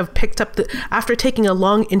she have picked up after taking a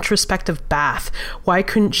long introspective bath, why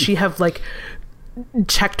couldn't she have, like,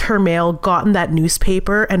 checked her mail, gotten that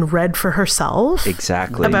newspaper and read for herself?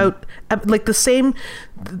 Exactly. About, like,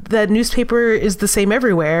 that newspaper is the same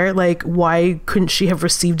everywhere. Like, why couldn't she have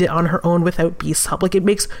received it on her own without Beast's help? Like, it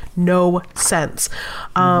makes no sense.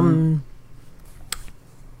 The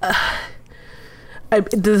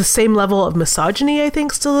same level of misogyny, I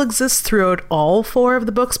think, still exists throughout all 4 of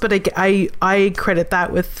the books, but I credit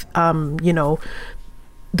that with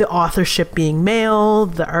the authorship being male,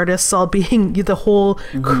 the artists all being, the whole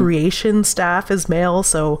creation staff is male.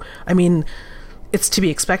 So, I mean, it's to be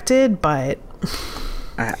expected, but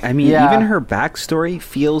I mean, even her backstory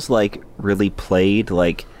feels, like, really played.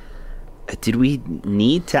 Like, did we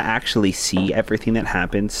need to actually see everything that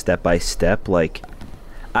happened step by step? Like,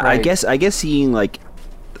 I guess seeing, like,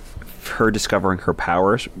 her discovering her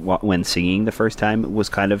powers when singing the first time was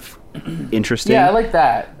kind of interesting. Yeah, I like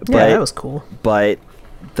that. That was cool. But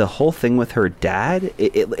the whole thing with her dad,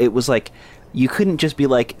 it was like, you couldn't just be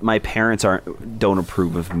like, my parents don't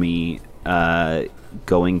approve of me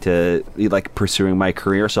going to, like, pursuing my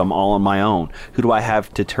career, so I'm all on my own. Who do I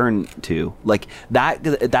have to turn to? Like,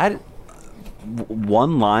 that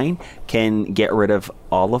one line can get rid of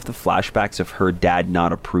all of the flashbacks of her dad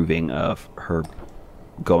not approving of her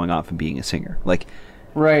going off and being a singer. Like,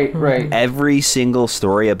 right. Every single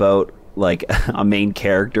story about, like, a main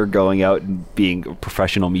character going out and being a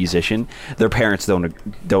professional musician, their parents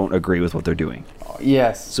don't agree with what they're doing.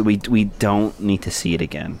 Yes. So we don't need to see it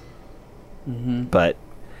again. But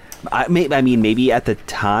I mean, maybe at the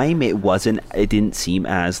time it didn't seem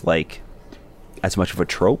as much of a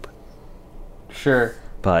trope. Sure.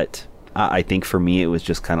 But I think for me it was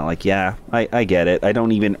just kind of like, yeah, I get it. I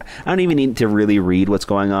don't even need to really read what's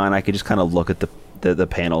going on. I could just kind of look at the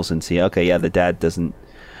panels and see, okay, yeah, the dad doesn't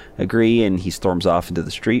agree and he storms off into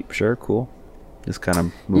the street. Sure, cool. Just kind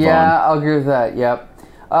of move Yeah, on. I'll agree with that. Yep.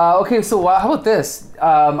 Okay, so how about this?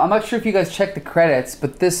 I'm not sure if you guys checked the credits,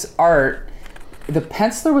 but this art, the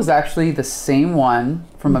penciler was actually the same one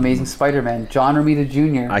from Amazing Spider-Man, John Romita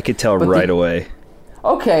Jr. I could tell But right away.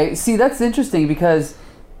 Okay, see, that's interesting because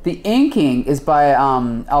the inking is by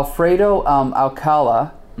Alfredo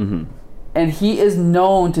Alcala, and he is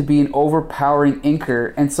known to be an overpowering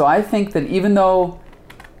inker. And so I think that even though,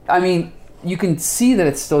 I mean, you can see that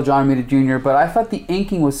it's still John Romita Jr., but I thought the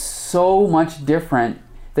inking was so much different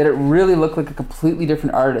that it really looked like a completely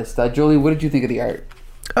different artist. Jolie, what did you think of the art?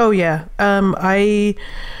 Oh yeah.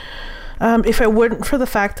 If it weren't for the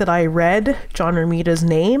fact that I read John Romita's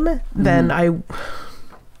name, then I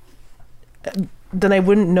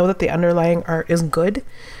wouldn't know that the underlying art is good.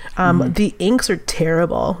 The inks are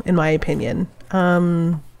terrible, in my opinion.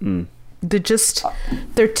 They're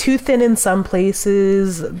too thin in some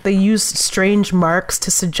places. They use strange marks to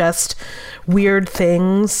suggest weird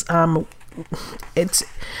things.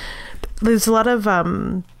 There's a lot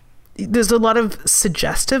of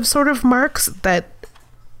suggestive sort of marks that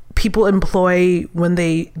people employ when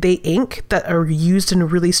they ink that are used in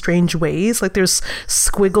really strange ways. Like there's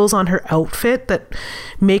squiggles on her outfit that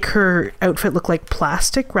make her outfit look like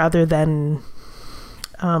plastic rather than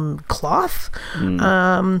cloth.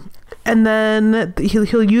 And then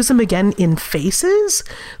he'll use them again in faces.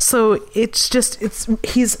 So he's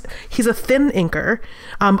a thin inker.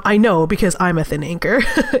 I know because I'm a thin inker.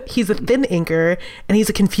 He's a thin inker and he's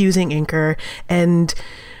a confusing inker, and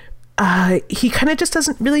he kind of just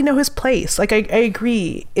doesn't really know his place. Like I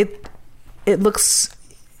agree. It looks.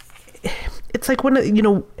 It's like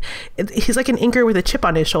he's like an inker with a chip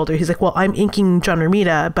on his shoulder. He's like, well, I'm inking John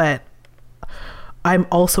Romita, but I'm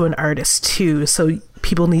also an artist too, so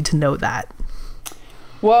people need to know that.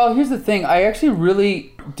 Well, here's the thing. I actually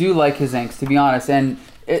really do like his inks, to be honest. And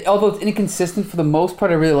although it's inconsistent, for the most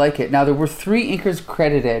part, I really like it. Now, there were 3 inkers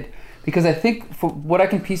credited because I think, for what I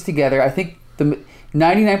can piece together, I think the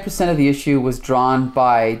 99% of the issue was drawn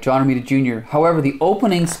by John Romita Jr. However, the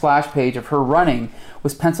opening splash page of her running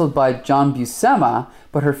was penciled by John Buscema,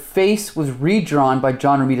 but her face was redrawn by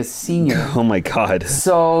John Romita Sr. Oh my God.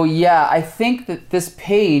 So, yeah, I think that this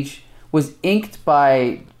page was inked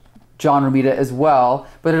by John Romita as well,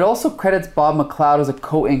 but it also credits Bob McLeod as a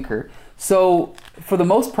co-inker. So, for the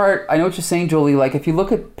most part, I know what you're saying, Jolie. Like, if you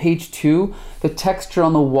look at page 2, the texture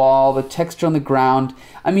on the wall, the texture on the ground,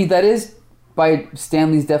 I mean, that is, by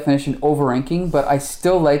Stanley's definition, over-inking, but I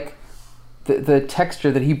still like the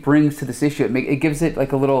texture that he brings to this issue. It gives it,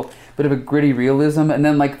 like, a little bit of a gritty realism. And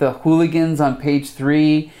then, like, the hooligans on page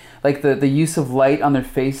 3, like, the use of light on their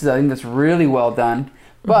faces, I think that's really well done.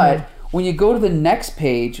 But when you go to the next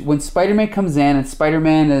page, when Spider-Man comes in and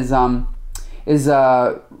Spider-Man is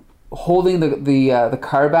holding the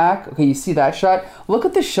car back, okay, you see that shot? Look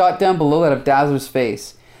at the shot down below that of Dazzler's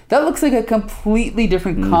face. That looks like a completely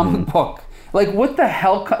different comic book. Like, what the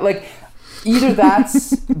hell? Like, either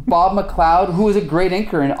that's Bob McLeod, who is a great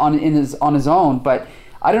inker on his own, but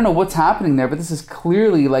I don't know what's happening there. But this is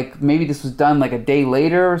clearly, like, maybe this was done like a day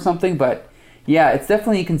later or something. But yeah, it's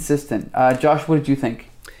definitely inconsistent. Josh, what did you think?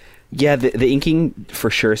 Yeah, the inking for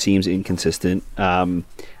sure seems inconsistent.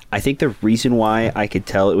 I think the reason why I could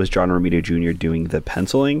tell it was John Romita Jr. doing the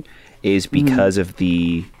penciling is because of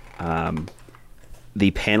the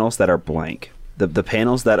panels that are blank. The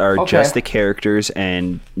panels that are just the characters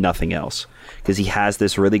and nothing else. Because he has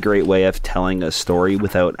this really great way of telling a story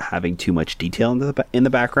without having too much detail in the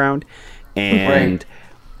background. And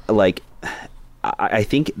like, I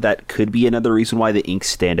think that could be another reason why the inks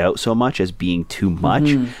stand out so much as being too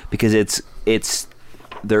much, because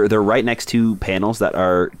they're right next to panels that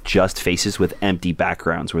are just faces with empty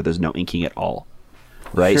backgrounds where there's no inking at all,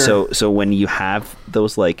 right? Sure. So when you have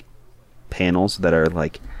those like panels that are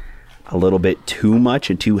like a little bit too much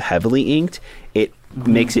and too heavily inked, it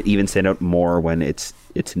makes it even stand out more when it's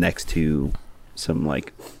next to some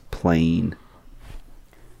like plain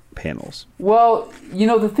panels. Well, you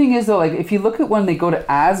know, the thing is though, like, if you look at when they go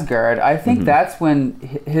to Asgard, I think that's when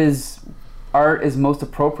his art is most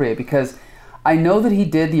appropriate, because I know that he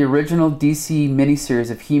did the original DC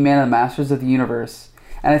miniseries of He-Man and the Masters of the Universe,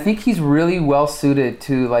 and I think he's really well suited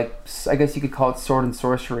to, like, I guess you could call it sword and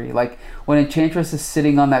sorcery. Like, when Enchantress is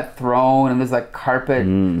sitting on that throne and there's like carpet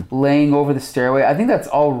laying over the stairway, I think that's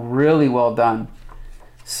all really well done.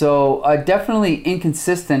 So definitely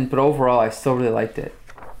inconsistent, but overall I still really liked it.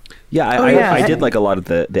 Yeah, I did like a lot of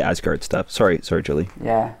the Asgard stuff. Sorry, Julie.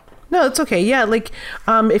 Yeah. No, it's okay. Yeah, like,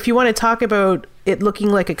 if you want to talk about it looking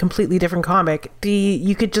like a completely different comic,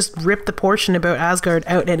 you could just rip the portion about Asgard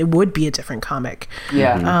out and it would be a different comic.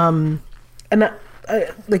 Yeah. And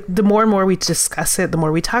like the more and more we discuss it, the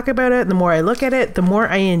more we talk about it, the more I look at it, the more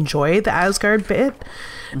I enjoy the Asgard bit,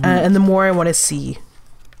 and the more I want to see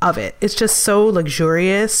of it. It's just so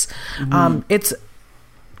luxurious.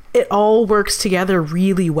 It all works together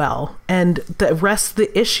really well, and the rest of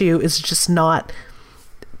the issue is just not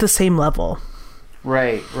the same level.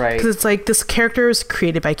 Right. Because it's like this character was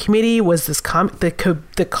created by committee. Was this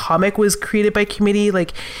the comic was created by committee?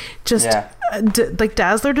 Like, just like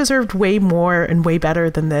Dazzler deserved way more and way better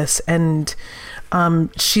than this. And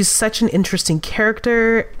she's such an interesting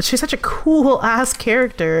character. She's such a cool ass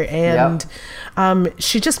character, and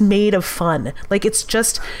she's just made of fun. Like, it's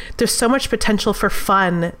just, there's so much potential for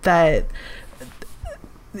fun that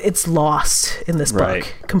it's lost in this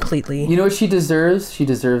book completely. You know what she deserves? She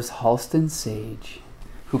deserves Halston Sage,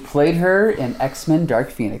 who played her in X-Men Dark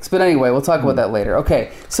Phoenix. But anyway, we'll talk about that later.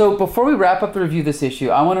 Okay, so before we wrap up the review of this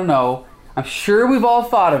issue, I want to know, I'm sure we've all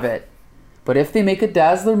thought of it, but if they make a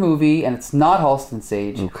Dazzler movie and it's not Halston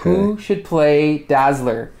Sage, who should play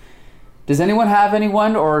Dazzler? Does anyone have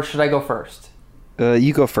anyone, or should I go first?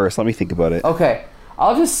 You go first. Let me think about it. Okay,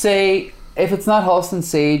 I'll just say, if it's not Halston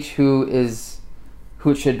Sage, who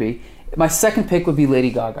it should be, my second pick would be Lady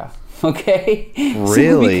Gaga. Okay?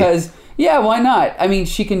 Really? Because, yeah, why not? I mean,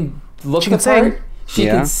 she can look the part, she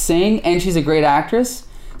can sing, and she's a great actress.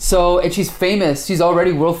 So, and she's famous. She's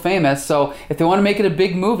already world famous. So, if they want to make it a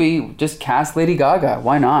big movie, just cast Lady Gaga.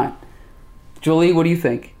 Why not? Julie, what do you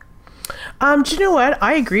think? Do you know what?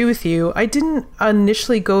 I agree with you. I didn't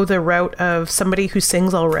initially go the route of somebody who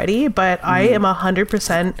sings already, but I am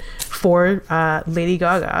 100% for Lady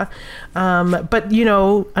Gaga. But, you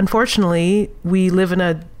know, unfortunately, we live in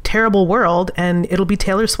a terrible world, and it'll be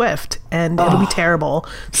Taylor Swift, and it'll be terrible.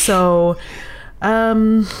 So,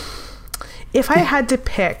 if I had to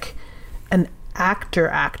pick an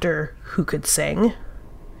actor who could sing,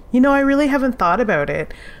 you know, I really haven't thought about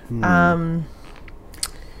it.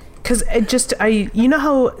 Because you know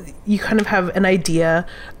how you kind of have an idea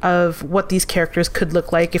of what these characters could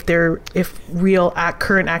look like if real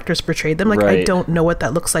current actors portrayed them. Like, I don't know what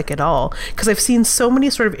that looks like at all, because I've seen so many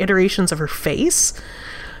sort of iterations of her face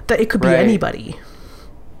that it could be anybody.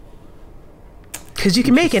 Because you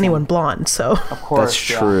can make anyone blonde, so. Of course,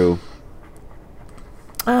 that's true.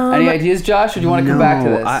 Any ideas, Josh, or do you want to come back to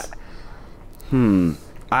this?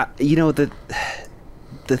 You know, the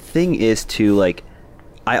thing is to, like,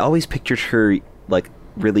 I always pictured her like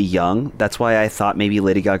really young. That's why I thought maybe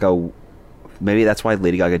that's why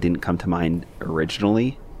Lady Gaga didn't come to mind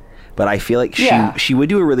originally. But I feel like she would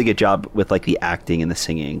do a really good job with like the acting and the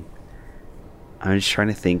singing. I'm just trying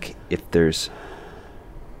to think if there's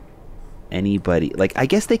anybody, like, I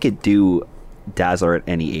guess they could do Dazzler at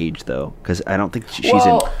any age though, because I don't think she's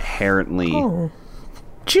inherently. Do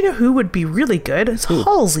you know who would be really good? It's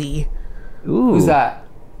Halsey. Ooh. Who's that?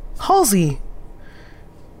 Halsey.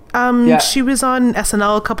 She was on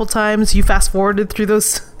SNL a couple times. You fast forwarded through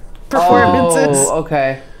those performances. Oh,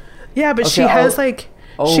 okay. Yeah, but she has like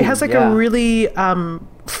a really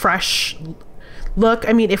fresh look.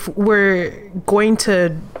 I mean, if we're going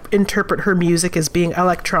to interpret her music as being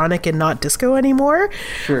electronic and not disco anymore,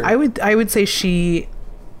 I would say she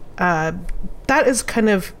that is kind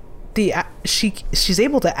of she's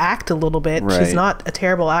able to act a little bit. Right. She's not a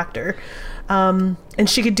terrible actor. And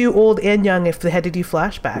she could do old and young if they had to do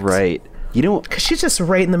flashbacks. Right. You know, because she's just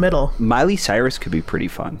right in the middle. Miley Cyrus could be pretty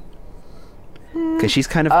fun. Because she's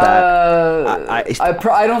kind of that.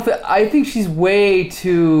 I think she's way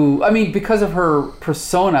too. I mean, because of her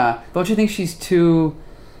persona, don't you think she's too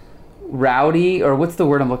rowdy, or what's the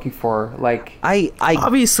word I'm looking for? Like,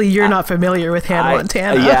 obviously you're not familiar with Hannah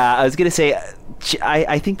Montana. Yeah, I was gonna say,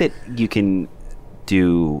 I think that you can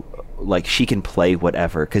do. Like, she can play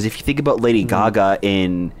whatever, because if you think about Lady Gaga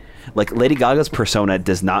Lady Gaga's persona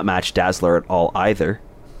does not match Dazzler at all either.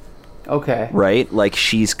 Okay. Right? Like,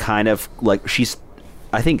 she's kind of like, she's,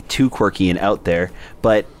 I think, too quirky and out there.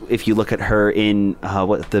 But if you look at her in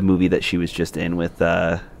what the movie that she was just in with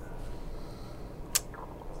the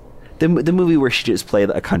movie where she just played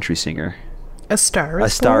a country singer, A Star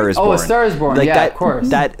Is Born. Oh, A Star Is Born. Like, yeah, of course.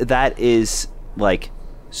 That is like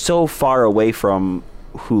so far away from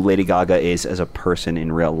who Lady Gaga is as a person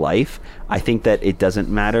in real life. I think that it doesn't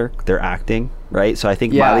matter. They're acting, right? So I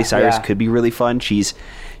think Miley Cyrus could be really fun.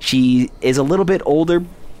 She is a little bit older,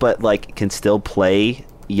 but like can still play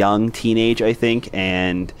young teenage, I think,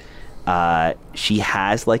 and she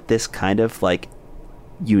has like this kind of like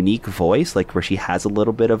unique voice, like where she has a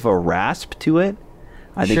little bit of a rasp to it.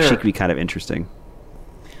 I think she could be kind of interesting.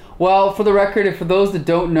 Well, for the record, and for those that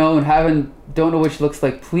don't know and don't know what she looks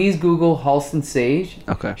like, please Google Halston Sage.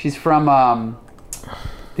 Okay. She's from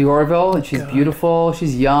the Orville, and she's beautiful.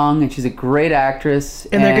 She's young, and she's a great actress.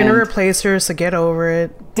 And they're going to replace her, so get over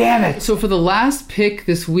it. Damn it! So for the last pick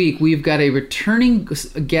this week, we've got a returning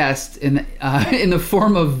guest in the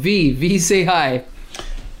form of V. V, say hi.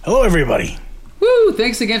 Hello, everybody. Woo!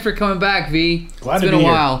 Thanks again for coming back, V. Glad it's to been be a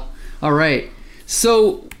here. while. All right,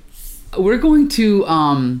 so we're going to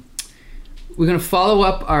follow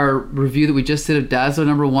up our review that we just did of Dazzler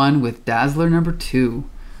 #1 with Dazzler #2.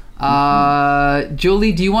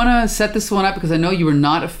 Jolie, do you want to set this one up, because I know you were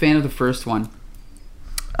not a fan of the first one?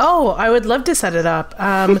 Oh, I would love to set it up.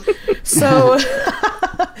 So,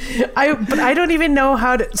 but I don't even know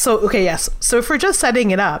how to. So, okay, yes. So if we're just setting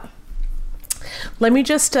it up, let me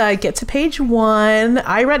just get to page 1.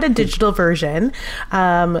 I read a digital version.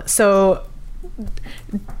 So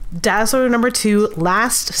Dazzler #2,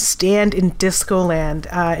 Last Stand in Discoland,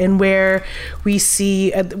 and where we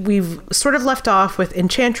see we've sort of left off with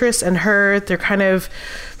Enchantress and her. They're kind of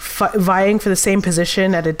vying for the same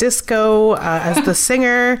position at a disco as the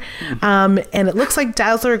singer, and it looks like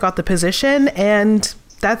Dazzler got the position, and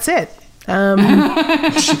that's it.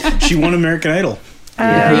 She won American Idol.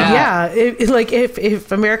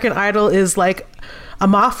 If American Idol is like a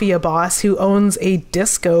mafia boss who owns a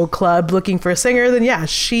disco club looking for a singer, then yeah,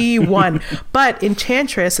 she won. But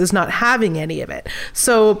Enchantress is not having any of it.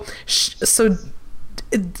 So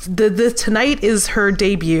the tonight is her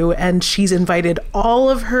debut, and she's invited all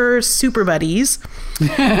of her super buddies,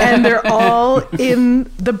 and they're all in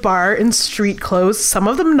the bar in street clothes. Some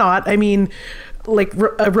of them not. I mean, like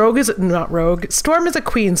Rogue is not Rogue. Storm is a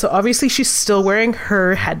queen, so obviously she's still wearing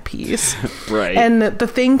her headpiece. Right. And the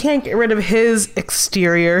Thing can't get rid of his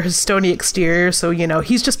exterior, his stony exterior. So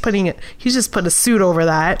he's just put a suit over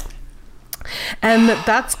that, and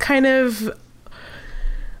that's kind of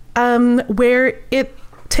where it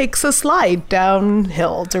takes a slide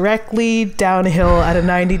directly downhill at a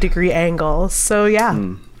 90-degree angle. So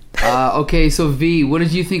yeah. Okay, so V, what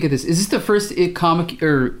did you think of this? Is this the first comic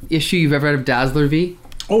or issue you've ever read of Dazzler, V?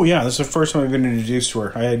 Oh, yeah. This is the first time I've been introduced to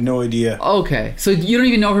her. I had no idea. Okay, so you don't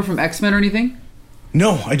even know her from X-Men or anything?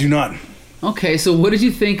 No, I do not. Okay, so what did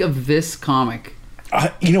you think of this comic?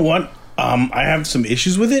 You know what? I have some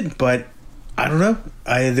issues with it, but I don't know.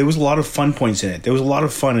 There was a lot of fun points in it. There was a lot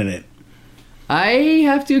of fun in it. I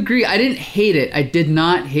have to agree. I didn't hate it. I did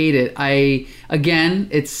not hate it. Again,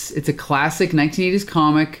 it's a classic 1980s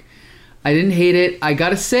comic. I didn't hate it. I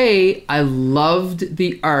gotta say, I loved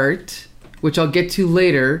the art, which I'll get to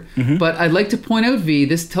later. Mm-hmm. But I'd like to point out, V,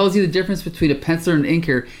 this tells you the difference between a penciler and an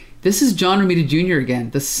inker. This is John Romita Jr.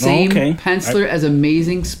 again. The same penciler as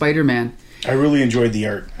Amazing Spider-Man. I really enjoyed the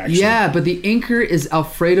art, actually. Yeah, but the inker is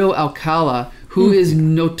Alfredo Alcala, who is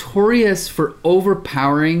notorious for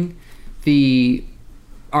overpowering the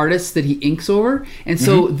artists that he inks over. And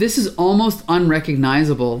so this is almost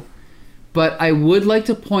unrecognizable. But I would like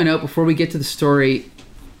to point out, before we get to the story,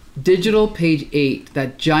 digital page 8,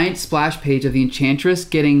 that giant splash page of the Enchantress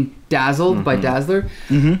getting dazzled by Dazzler,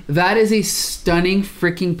 that is a stunning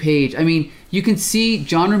freaking page. I mean, you can see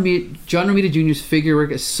John Romita Jr.'s figure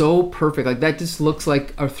work is so perfect. Like, that just looks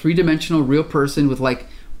like a three-dimensional real person with, like,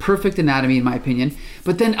 perfect anatomy, in my opinion.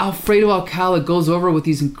 But then Alfredo Alcala goes over with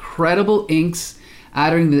these incredible inks,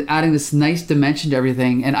 adding this nice dimension to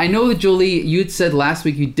everything. And I know that, Jolie, you'd said last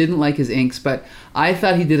week you didn't like his inks, but I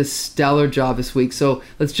thought he did a stellar job this week. So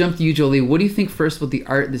let's jump to you, Jolie. What do you think first about the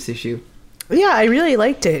art in this issue? Yeah, I really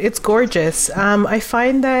liked it. It's gorgeous. I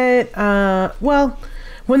find that,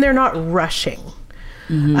 when they're not rushing.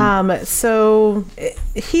 So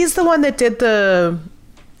he's the one that did the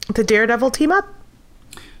Daredevil team up?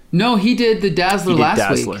 No, he did the Dazzler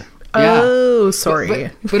last week. Yeah. Oh,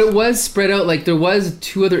 sorry. But it was spread out. Like, there was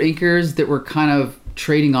 2 other inkers that were kind of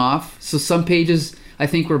trading off. So some pages, I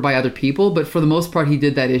think, were by other people. But for the most part, he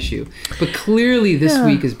did that issue. But clearly this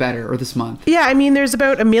week is better, or this month. Yeah, I mean, there's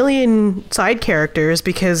about 1 million side characters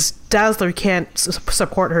because Dazzler can't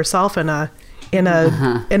support herself in a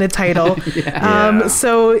title.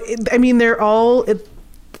 So, I mean, they're all...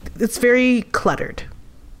 It's very cluttered.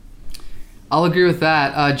 I'll agree with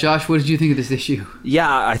that. Josh, what did you think of this issue?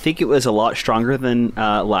 Yeah, I think it was a lot stronger than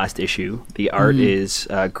last issue. The art is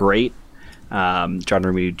great. John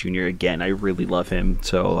Romita Jr., again, I really love him.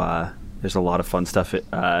 So there's a lot of fun stuff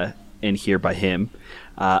in here by him.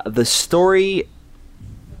 The story,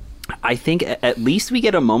 I think at least we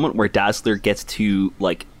get a moment where Dazzler gets to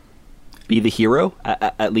like be the hero,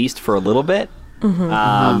 at least for a little bit.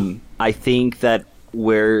 I think that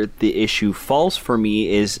where the issue falls for me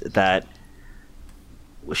is that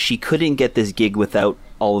she couldn't get this gig without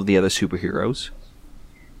all of the other superheroes.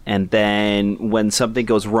 And then when something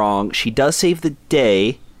goes wrong, she does save the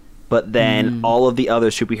day, but then all of the other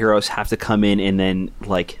superheroes have to come in and then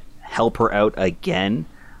like help her out again.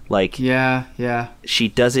 Like, yeah. She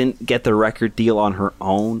doesn't get the record deal on her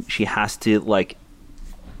own. She has to like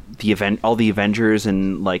all the Avengers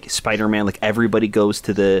and like Spider-Man, like everybody goes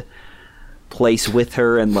to the place with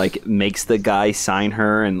her and like makes the guy sign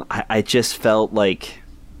her, and I just felt like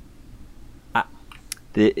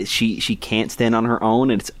she can't stand on her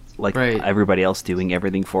own, and it's like everybody else doing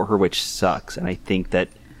everything for her, which sucks. And I think that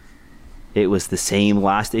it was the same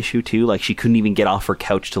last issue too. Like she couldn't even get off her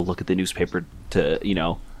couch to look at the newspaper to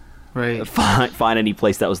find any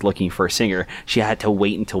place that was looking for a singer. She had to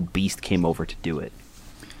wait until Beast came over to do it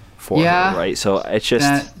for her, right? So it's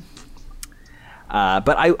just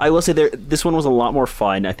but I will say this one was a lot more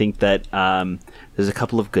fun. I think that there's a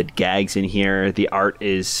couple of good gags in here. The art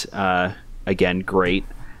is again great.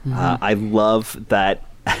 I love that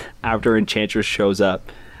after Enchantress shows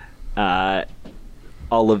up,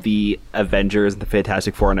 all of the Avengers and the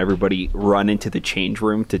Fantastic Four and everybody run into the change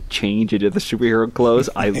room to change into the superhero clothes.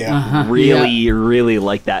 I really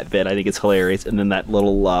like that bit. I think it's hilarious. And then that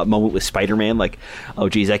little moment with Spider-Man, like, oh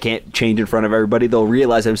geez, I can't change in front of everybody. They'll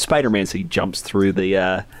realize I'm Spider-Man, so he jumps through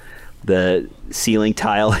the ceiling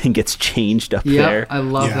tile and gets changed up there. I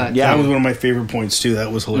love that. Yeah, that was one of my favorite points too.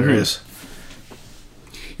 That was hilarious.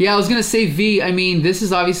 Yeah, I was gonna say, V. I mean, this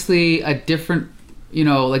is obviously a different,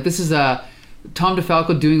 like this is a Tom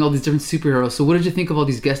DeFalco doing all these different superheroes. So what did you think of all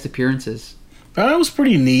these guest appearances? That was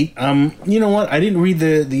pretty neat. You know what? I didn't read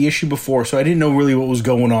the issue before, so I didn't know really what was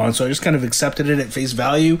going on. So I just kind of accepted it at face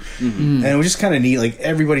value, and it was just kind of neat. Like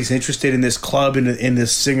everybody's interested in this club and in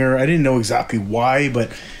this singer. I didn't know exactly why,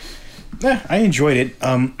 but I enjoyed it.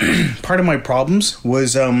 Part of my problems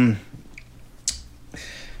was the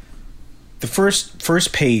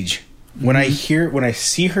first page. When I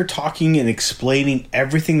see her talking and explaining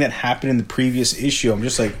everything that happened in the previous issue, I'm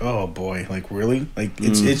just like, oh boy, like really? Like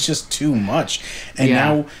it's just too much. And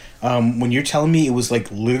now when you're telling me it was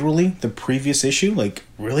like literally the previous issue, like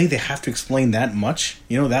really they have to explain that much?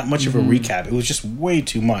 That much of a recap. It was just way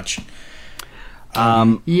too much.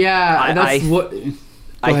 I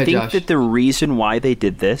think that the reason why they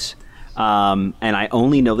did this, and I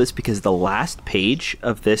only know this because the last page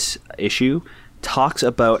of this issue talks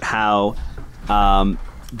about how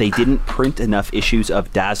they didn't print enough issues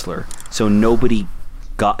of Dazzler, so nobody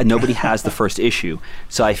has the first issue.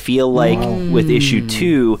 So I feel like with issue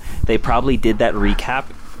 2, they probably did that recap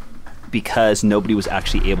because nobody was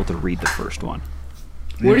actually able to read the first one.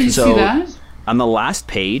 Where do you see that? On the last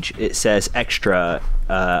page, it says extra,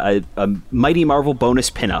 a Mighty Marvel bonus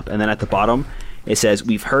pinup, and then at the bottom it says,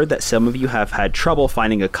 we've heard that some of you have had trouble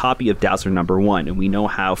finding a copy of Dazzler #1, and we know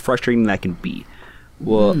how frustrating that can be.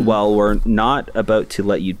 Well, while we're not about to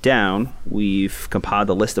let you down, we've compiled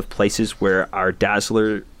a list of places where our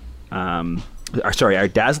Dazzling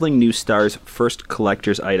New Star's first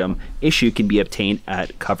collector's item issue can be obtained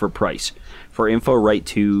at cover price. For info, write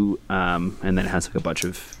to, and then it has like a bunch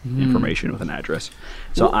of information with an address.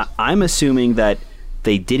 So I'm assuming that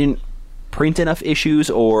they didn't print enough issues,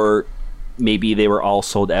 or maybe they were all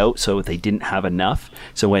sold out, so they didn't have enough.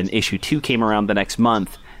 So when issue 2 came around the next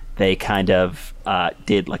month, they kind of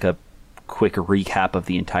did like a quick recap of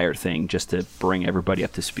the entire thing just to bring everybody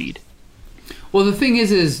up to speed. Well, the thing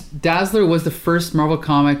is Dazzler was the first Marvel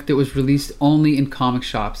comic that was released only in comic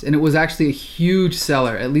shops, and it was actually a huge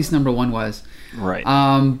seller. At least #1 was. Right.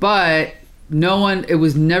 But it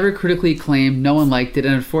was never critically acclaimed. No one liked it,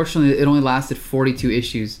 and unfortunately, it only lasted 42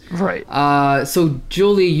 issues. Right. So,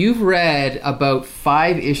 Julie, you've read about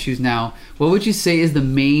 5 issues now. What would you say is the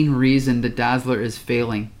main reason the Dazzler is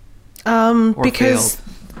failing? Because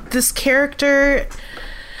this character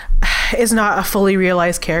is not a fully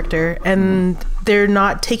realized character, and they're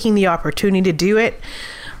not taking the opportunity to do it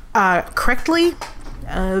correctly.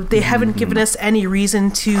 They haven't given us any reason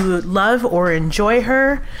to love or enjoy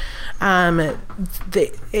her.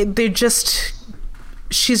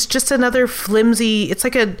 She's just another flimsy. It's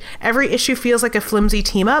like every issue feels like a flimsy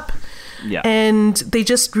team up. Yeah. And they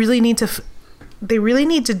just really need to. They really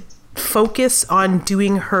need to focus on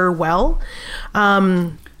doing her well,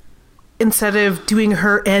 instead of doing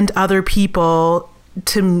her and other people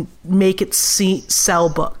to make it sell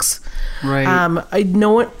books. Right. I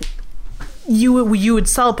know it. You would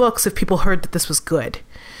sell books if people heard that this was good,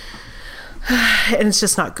 and it's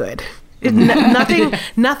just not good.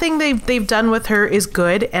 Nothing they've done with her is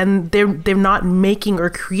good, and they're not making or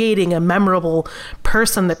creating a memorable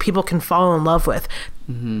person that people can fall in love with.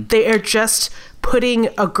 They are just putting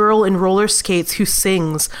a girl in roller skates who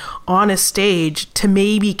sings on a stage to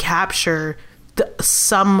maybe capture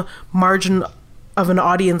some margin of an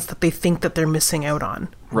audience that they think that they're missing out on.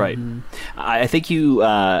 Right. I think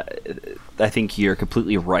I think you're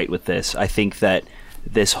completely right with this. I think that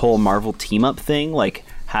this whole Marvel team up thing, like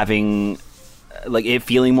having like it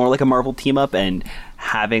feeling more like a Marvel team up and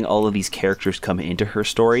having all of these characters come into her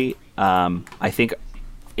story, I think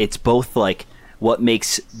it's both like what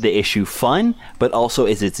makes the issue fun, but also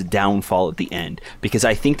is its downfall at the end. Because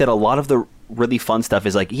I think that a lot of the really fun stuff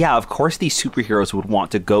is like, yeah, of course these superheroes would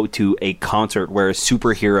want to go to a concert where a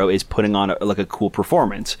superhero is putting on a cool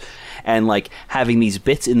performance, and like having these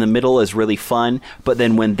bits in the middle is really fun, but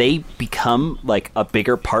then when they become like a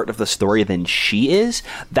bigger part of the story than she is,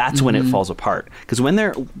 that's when it falls apart. Because when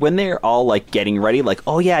they're all like getting ready, like,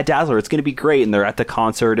 oh yeah, Dazzler, it's gonna be great, and they're at the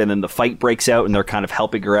concert and then the fight breaks out and they're kind of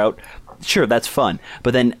helping her out, sure, that's fun.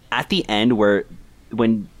 But then at the end,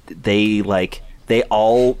 when they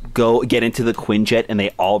all get into the Quinjet and they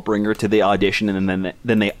all bring her to the audition, and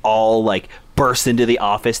then they all like burst into the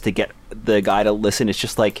office to get the guy to listen. It's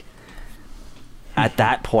just like at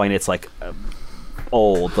that point it's like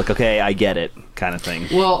old, like, okay, I get it kind of thing.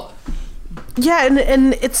 Well, yeah,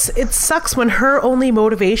 and it sucks when her only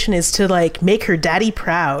motivation is to like make her daddy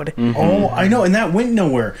proud. Oh, I know, and that went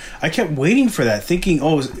nowhere. I kept waiting for that, thinking,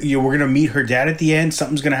 oh, we're gonna meet her dad at the end,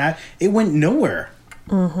 something's gonna happen. It went nowhere.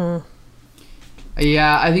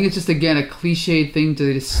 Yeah, I think it's just, again, a cliched thing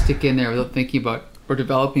to just stick in there without thinking about or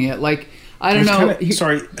developing it. Like, I don't know.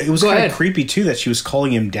 It was kind of creepy, too, that she was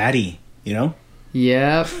calling him daddy, you know?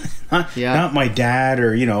 Yep. Not my dad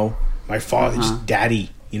or, my father, just daddy,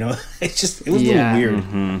 It was a little weird.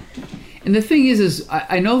 And the thing is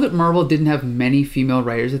I know that Marvel didn't have many female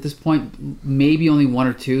writers at this point, maybe only one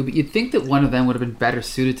or two, but you'd think that one of them would have been better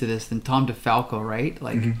suited to this than Tom DeFalco, right?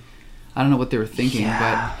 Like... I don't know what they were thinking,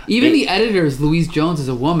 but even the editors, Louise Jones is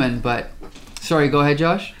a woman, but... Sorry, go ahead,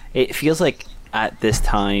 Josh. It feels like at this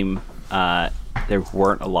time, there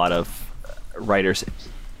weren't a lot of writers,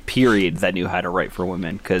 period, that knew how to write for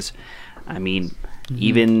women. Because, I mean,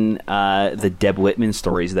 even the Deb Whitman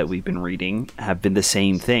stories that we've been reading have been the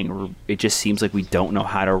same thing. It just seems like we don't know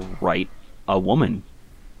how to write a woman.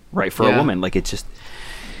 Write for a woman. Like, it's just...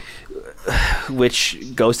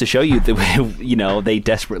 Which goes to show you that they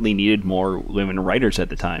desperately needed more women writers at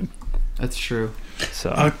the time. That's true.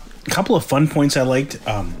 So a couple of fun points I liked.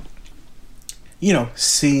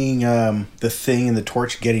 Seeing the Thing and the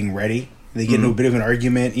Torch getting ready. They get into a bit of an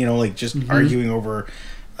argument. Arguing over,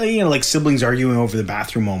 like siblings arguing over the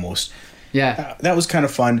bathroom almost. Yeah, that was kind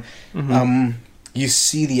of fun. You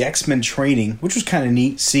see the X-Men training, which was kind of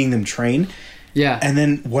neat. Seeing them train. Yeah, and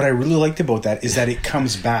then what I really liked about that is that it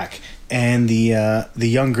comes back. And the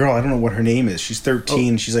young girl, I don't know what her name is. She's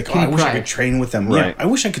 13. She's like, I wish I could train with them. Right. Yeah, I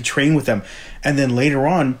wish I could train with them. And then later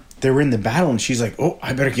on, they're in the battle, and she's like, oh,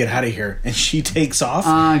 I better get out of here. And she takes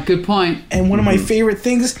off. Good point. And one of my favorite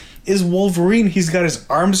things is Wolverine. He's got his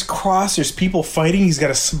arms crossed. There's people fighting. He's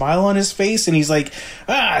got a smile on his face. And he's like,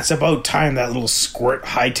 it's about time that little squirt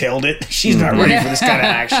hightailed it. She's not ready for this kind of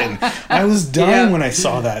action. I was dying when I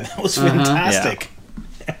saw that. That was fantastic.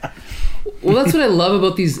 Yeah. Well, that's what I love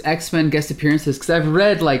about these X-Men guest appearances, because I've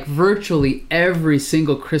read like virtually every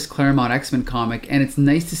single Chris Claremont X-Men comic, and it's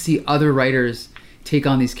nice to see other writers take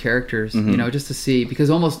on these characters, just to see, because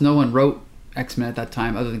almost no one wrote X-Men at that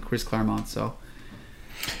time other than Chris Claremont. So,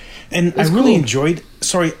 and I really enjoyed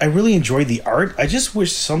the art. I just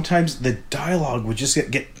wish sometimes the dialogue would just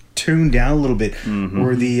get tuned down a little bit,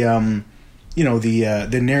 or the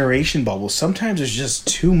the narration bubble. Sometimes there's just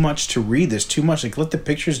too much to read. There's too much. Like, let the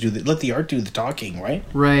pictures let the art do the talking, right?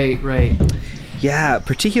 Right. Yeah,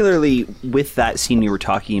 particularly with that scene you were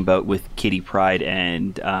talking about with Kitty Pryde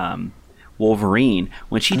and Wolverine,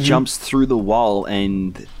 when she jumps through the wall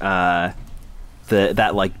and that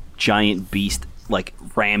like giant beast like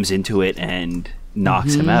rams into it and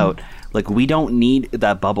knocks him out. Like, we don't need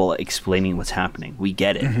that bubble explaining what's happening. We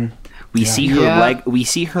get it. We see her leg. We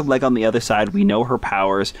see her leg on the other side. We know her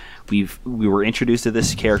powers. We were introduced to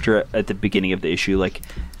this character at the beginning of the issue. Like,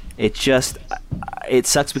 it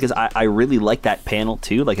sucks because I really like that panel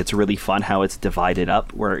too. Like, it's really fun how it's divided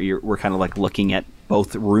up, where we're kind of like looking at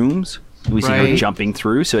both rooms. We see her jumping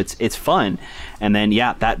through, so it's fun. And then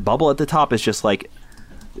that bubble at the top is just like,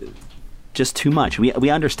 just too much. We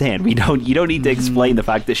understand. You don't need to explain the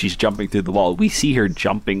fact that she's jumping through the wall. We see her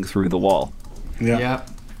jumping through the wall. Yeah.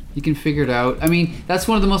 You can figure it out. I mean, that's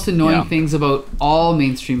one of the most annoying things about all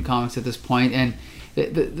mainstream comics at this point, and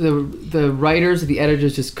the writers, the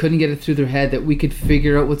editors just couldn't get it through their head that we could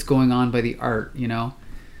figure out what's going on by the art,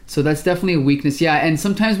 So that's definitely a weakness. Yeah, and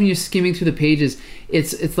sometimes when you're skimming through the pages,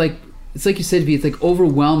 it's like you said, V, it's like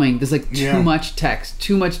overwhelming. There's like too much text,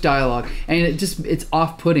 too much dialogue, and it's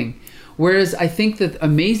off-putting. Whereas I think that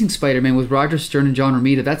Amazing Spider-Man with Roger Stern and John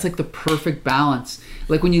Romita, that's like the perfect balance.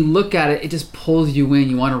 Like when you look at it, it just pulls you in.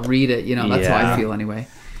 You want to read it. You know, that's how I feel anyway.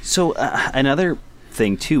 So another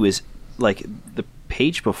thing too is like the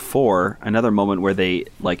page before, another moment where they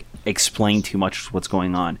like explain too much what's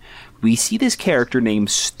going on. We see this character named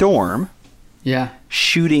Storm,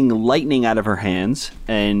 shooting lightning out of her hands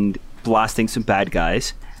and blasting some bad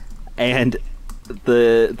guys, and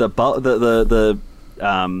the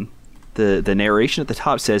narration at the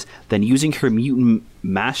top says, then using her mutant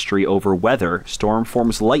mastery over weather, Storm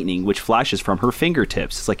forms lightning which flashes from her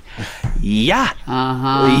fingertips. It's like, yeah,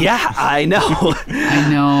 I know. I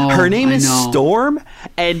know. Her name is Storm,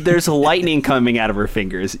 and there's lightning coming out of her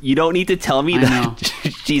fingers. You don't need to tell me that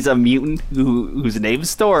she's a mutant whose name's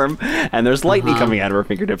Storm, and there's lightning coming out of her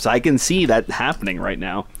fingertips. I can see that happening right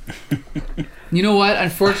now. You know what?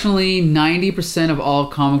 Unfortunately, 90% of all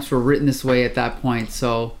comics were written this way at that point,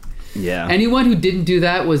 so... Yeah. Anyone who didn't do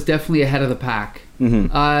that was definitely ahead of the pack.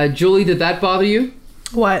 Julie, did that bother you?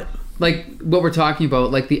 What? Like what we're talking about,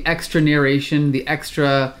 like the extra narration, the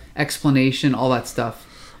extra explanation, all that stuff.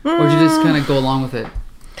 Or did you just kind of go along with it?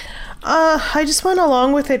 I just went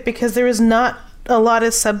along with it because there was not a lot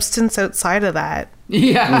of substance outside of that.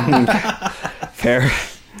 Yeah. Fair.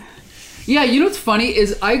 Yeah, you know what's funny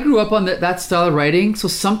is I grew up on that style of writing, so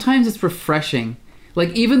sometimes it's refreshing.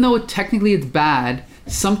 Like even though technically it's bad,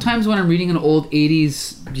 sometimes when I'm reading an old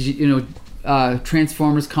 80s,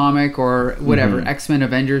 Transformers comic or whatever, X-Men,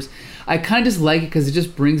 Avengers, I kind of just like it because it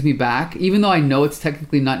just brings me back, even though I know it's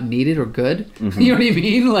technically not needed or good. You know what I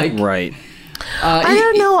mean? Like, right. I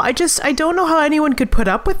don't know. I don't know how anyone could put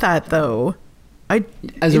up with that, though.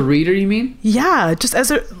 As a reader, you mean? Yeah, just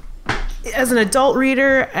as an adult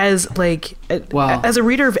reader, as a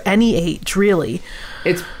reader of any age, really.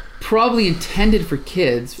 It's probably intended for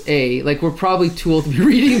kids. Like we're probably too old to be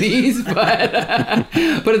reading these, but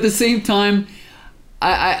at the same time,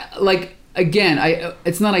 I like, again,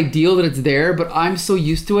 it's not ideal that it's there, but I'm so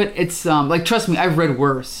used to it. It's like, trust me, I've read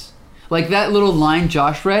worse. Like that little line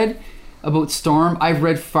Josh read about Storm, I've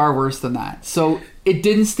read far worse than that. So it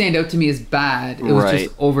didn't stand out to me as bad. It was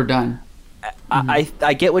just overdone.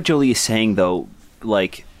 I get what Jolie is saying though.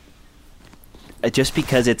 Like, just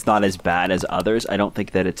because it's not as bad as others, I don't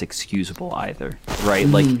think that it's excusable either, right?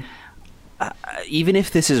 Like, even if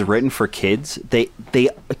this is written for kids,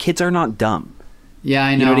 kids are not dumb. Yeah,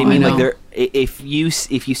 I know. You know what I mean? Like, they're, if you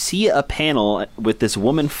see a panel with this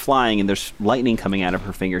woman flying and there's lightning coming out of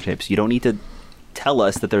her fingertips, you don't need to tell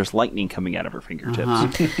us that there's lightning coming out of her fingertips. You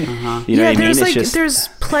know what I mean? There's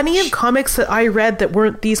plenty of comics that I read that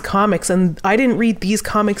weren't these comics, and I didn't read these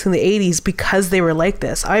comics in the 80s because they were like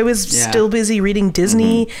this. I was still busy reading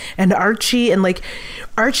Disney and Archie, and like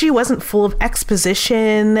Archie wasn't full of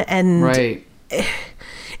exposition and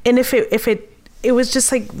and if it was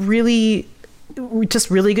just like really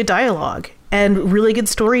good dialogue and really good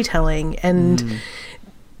storytelling, and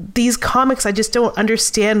these comics, I just don't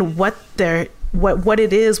understand what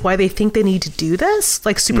it is, why they think they need to do this,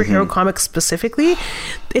 like superhero comics specifically.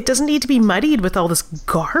 It doesn't need to be muddied with all this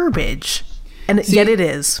garbage, and yet it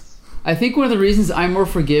is. I think one of the reasons I'm more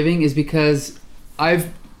forgiving is because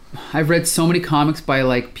I've read so many comics by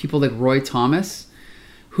like people like Roy Thomas,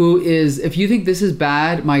 who is, if you think this is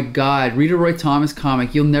bad, my God, read a Roy Thomas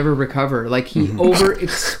comic, you'll never recover. Like he over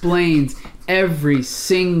explains every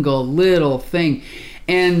single little thing,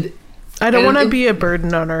 and I don't want to be a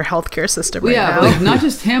burden on our healthcare system right now. But like, not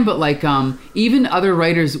just him, but like even other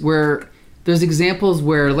writers where there's examples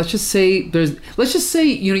where let's just say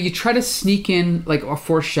you try to sneak in like a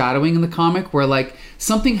foreshadowing in the comic where like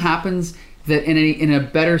something happens that in a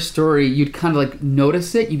better story you'd kind of like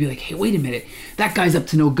notice it. You'd be like, hey, wait a minute, that guy's up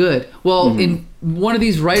to no good. Well, in one of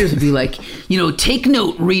these writers would be like, take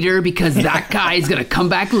note, reader, because that guy is gonna come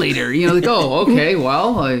back later. Like, oh, okay,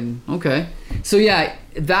 well, okay. So yeah,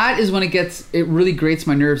 that is when it really grates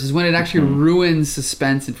my nerves, is when it actually ruins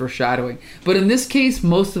suspense and foreshadowing. But in this case,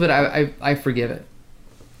 most of it I forgive it.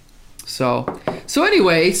 So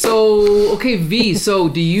anyway, okay, V, so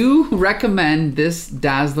do you recommend this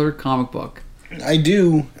Dazzler comic book? I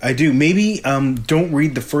do. Maybe don't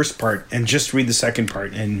read the first part and just read the second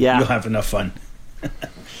part, and you'll have enough fun.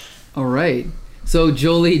 All right. So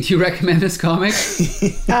Jolie, do you recommend this comic?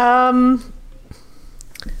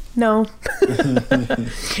 No.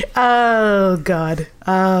 Oh God.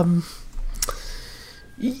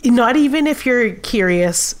 Not even if you're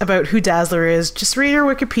curious about who Dazzler is, just read her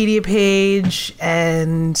Wikipedia page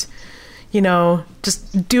and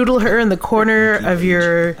just doodle her in the corner of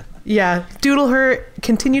your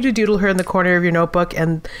continue to doodle her in the corner of your notebook,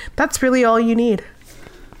 and that's really all you need.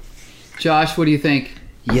 Josh, what do you think?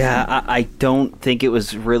 Yeah, I don't think it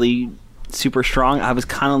was really super strong. I was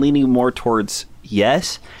kind of leaning more towards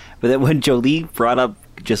yes, but then when Jolie brought up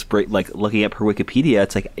just like looking up her Wikipedia,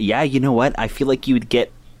 it's like, yeah, you know what? I feel like you would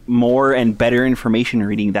get more and better information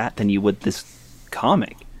reading that than you would this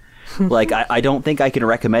comic. Like, I don't think I can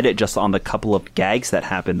recommend it just on the couple of gags that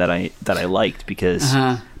happened that I liked, because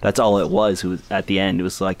that's all it was. It was at the end. It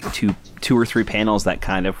was like two or three panels that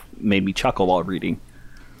kind of made me chuckle while reading.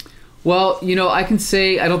 Well, you know, I can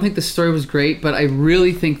say I don't think the story was great, but I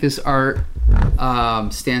really think this art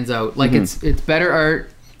stands out. Like, it's better art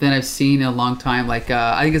than I've seen in a long time. Like,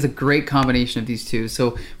 I think it's a great combination of these two.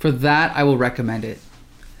 So for that, I will recommend it.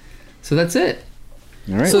 So that's it.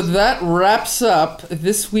 All right. So that wraps up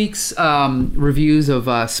this week's reviews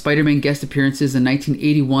of Spider-Man guest appearances in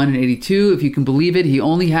 1981 and 82. If you can believe it, he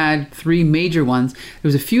only had 3 major ones. There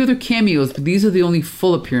was a few other cameos, but these are the only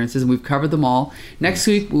full appearances, and we've covered them all. Next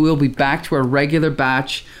week, we'll be back to our regular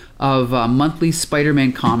batch of monthly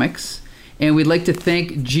Spider-Man comics. And we'd like to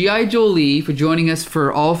thank G.I. Jolie for joining us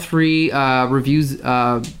for all 3 reviews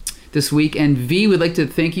this week. And V, we'd like to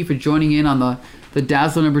thank you for joining in on the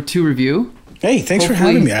Dazzler number 2 review. Hey, thanks for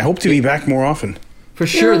having me. I hope to be back more often. For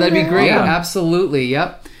sure, that'd be great. Yeah. Absolutely,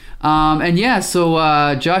 yep. And yeah,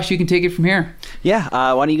 so Josh, you can take it from here. Yeah,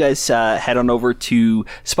 why don't you guys head on over to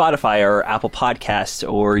Spotify or Apple Podcasts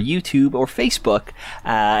or YouTube or Facebook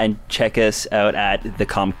and check us out at The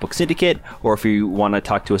Comic Book Syndicate. Or if you want to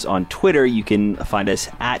talk to us on Twitter, you can find us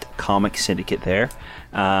at Comic Syndicate there.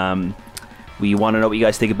 We want to know what you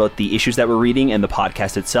guys think about the issues that we're reading and the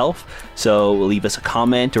podcast itself. So leave us a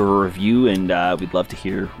comment or a review, and we'd love to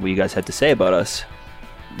hear what you guys have to say about us.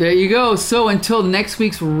 There you go. So until next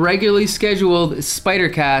week's regularly scheduled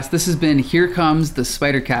Spider-Cast, this has been Here Comes the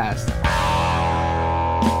Spider-Cast.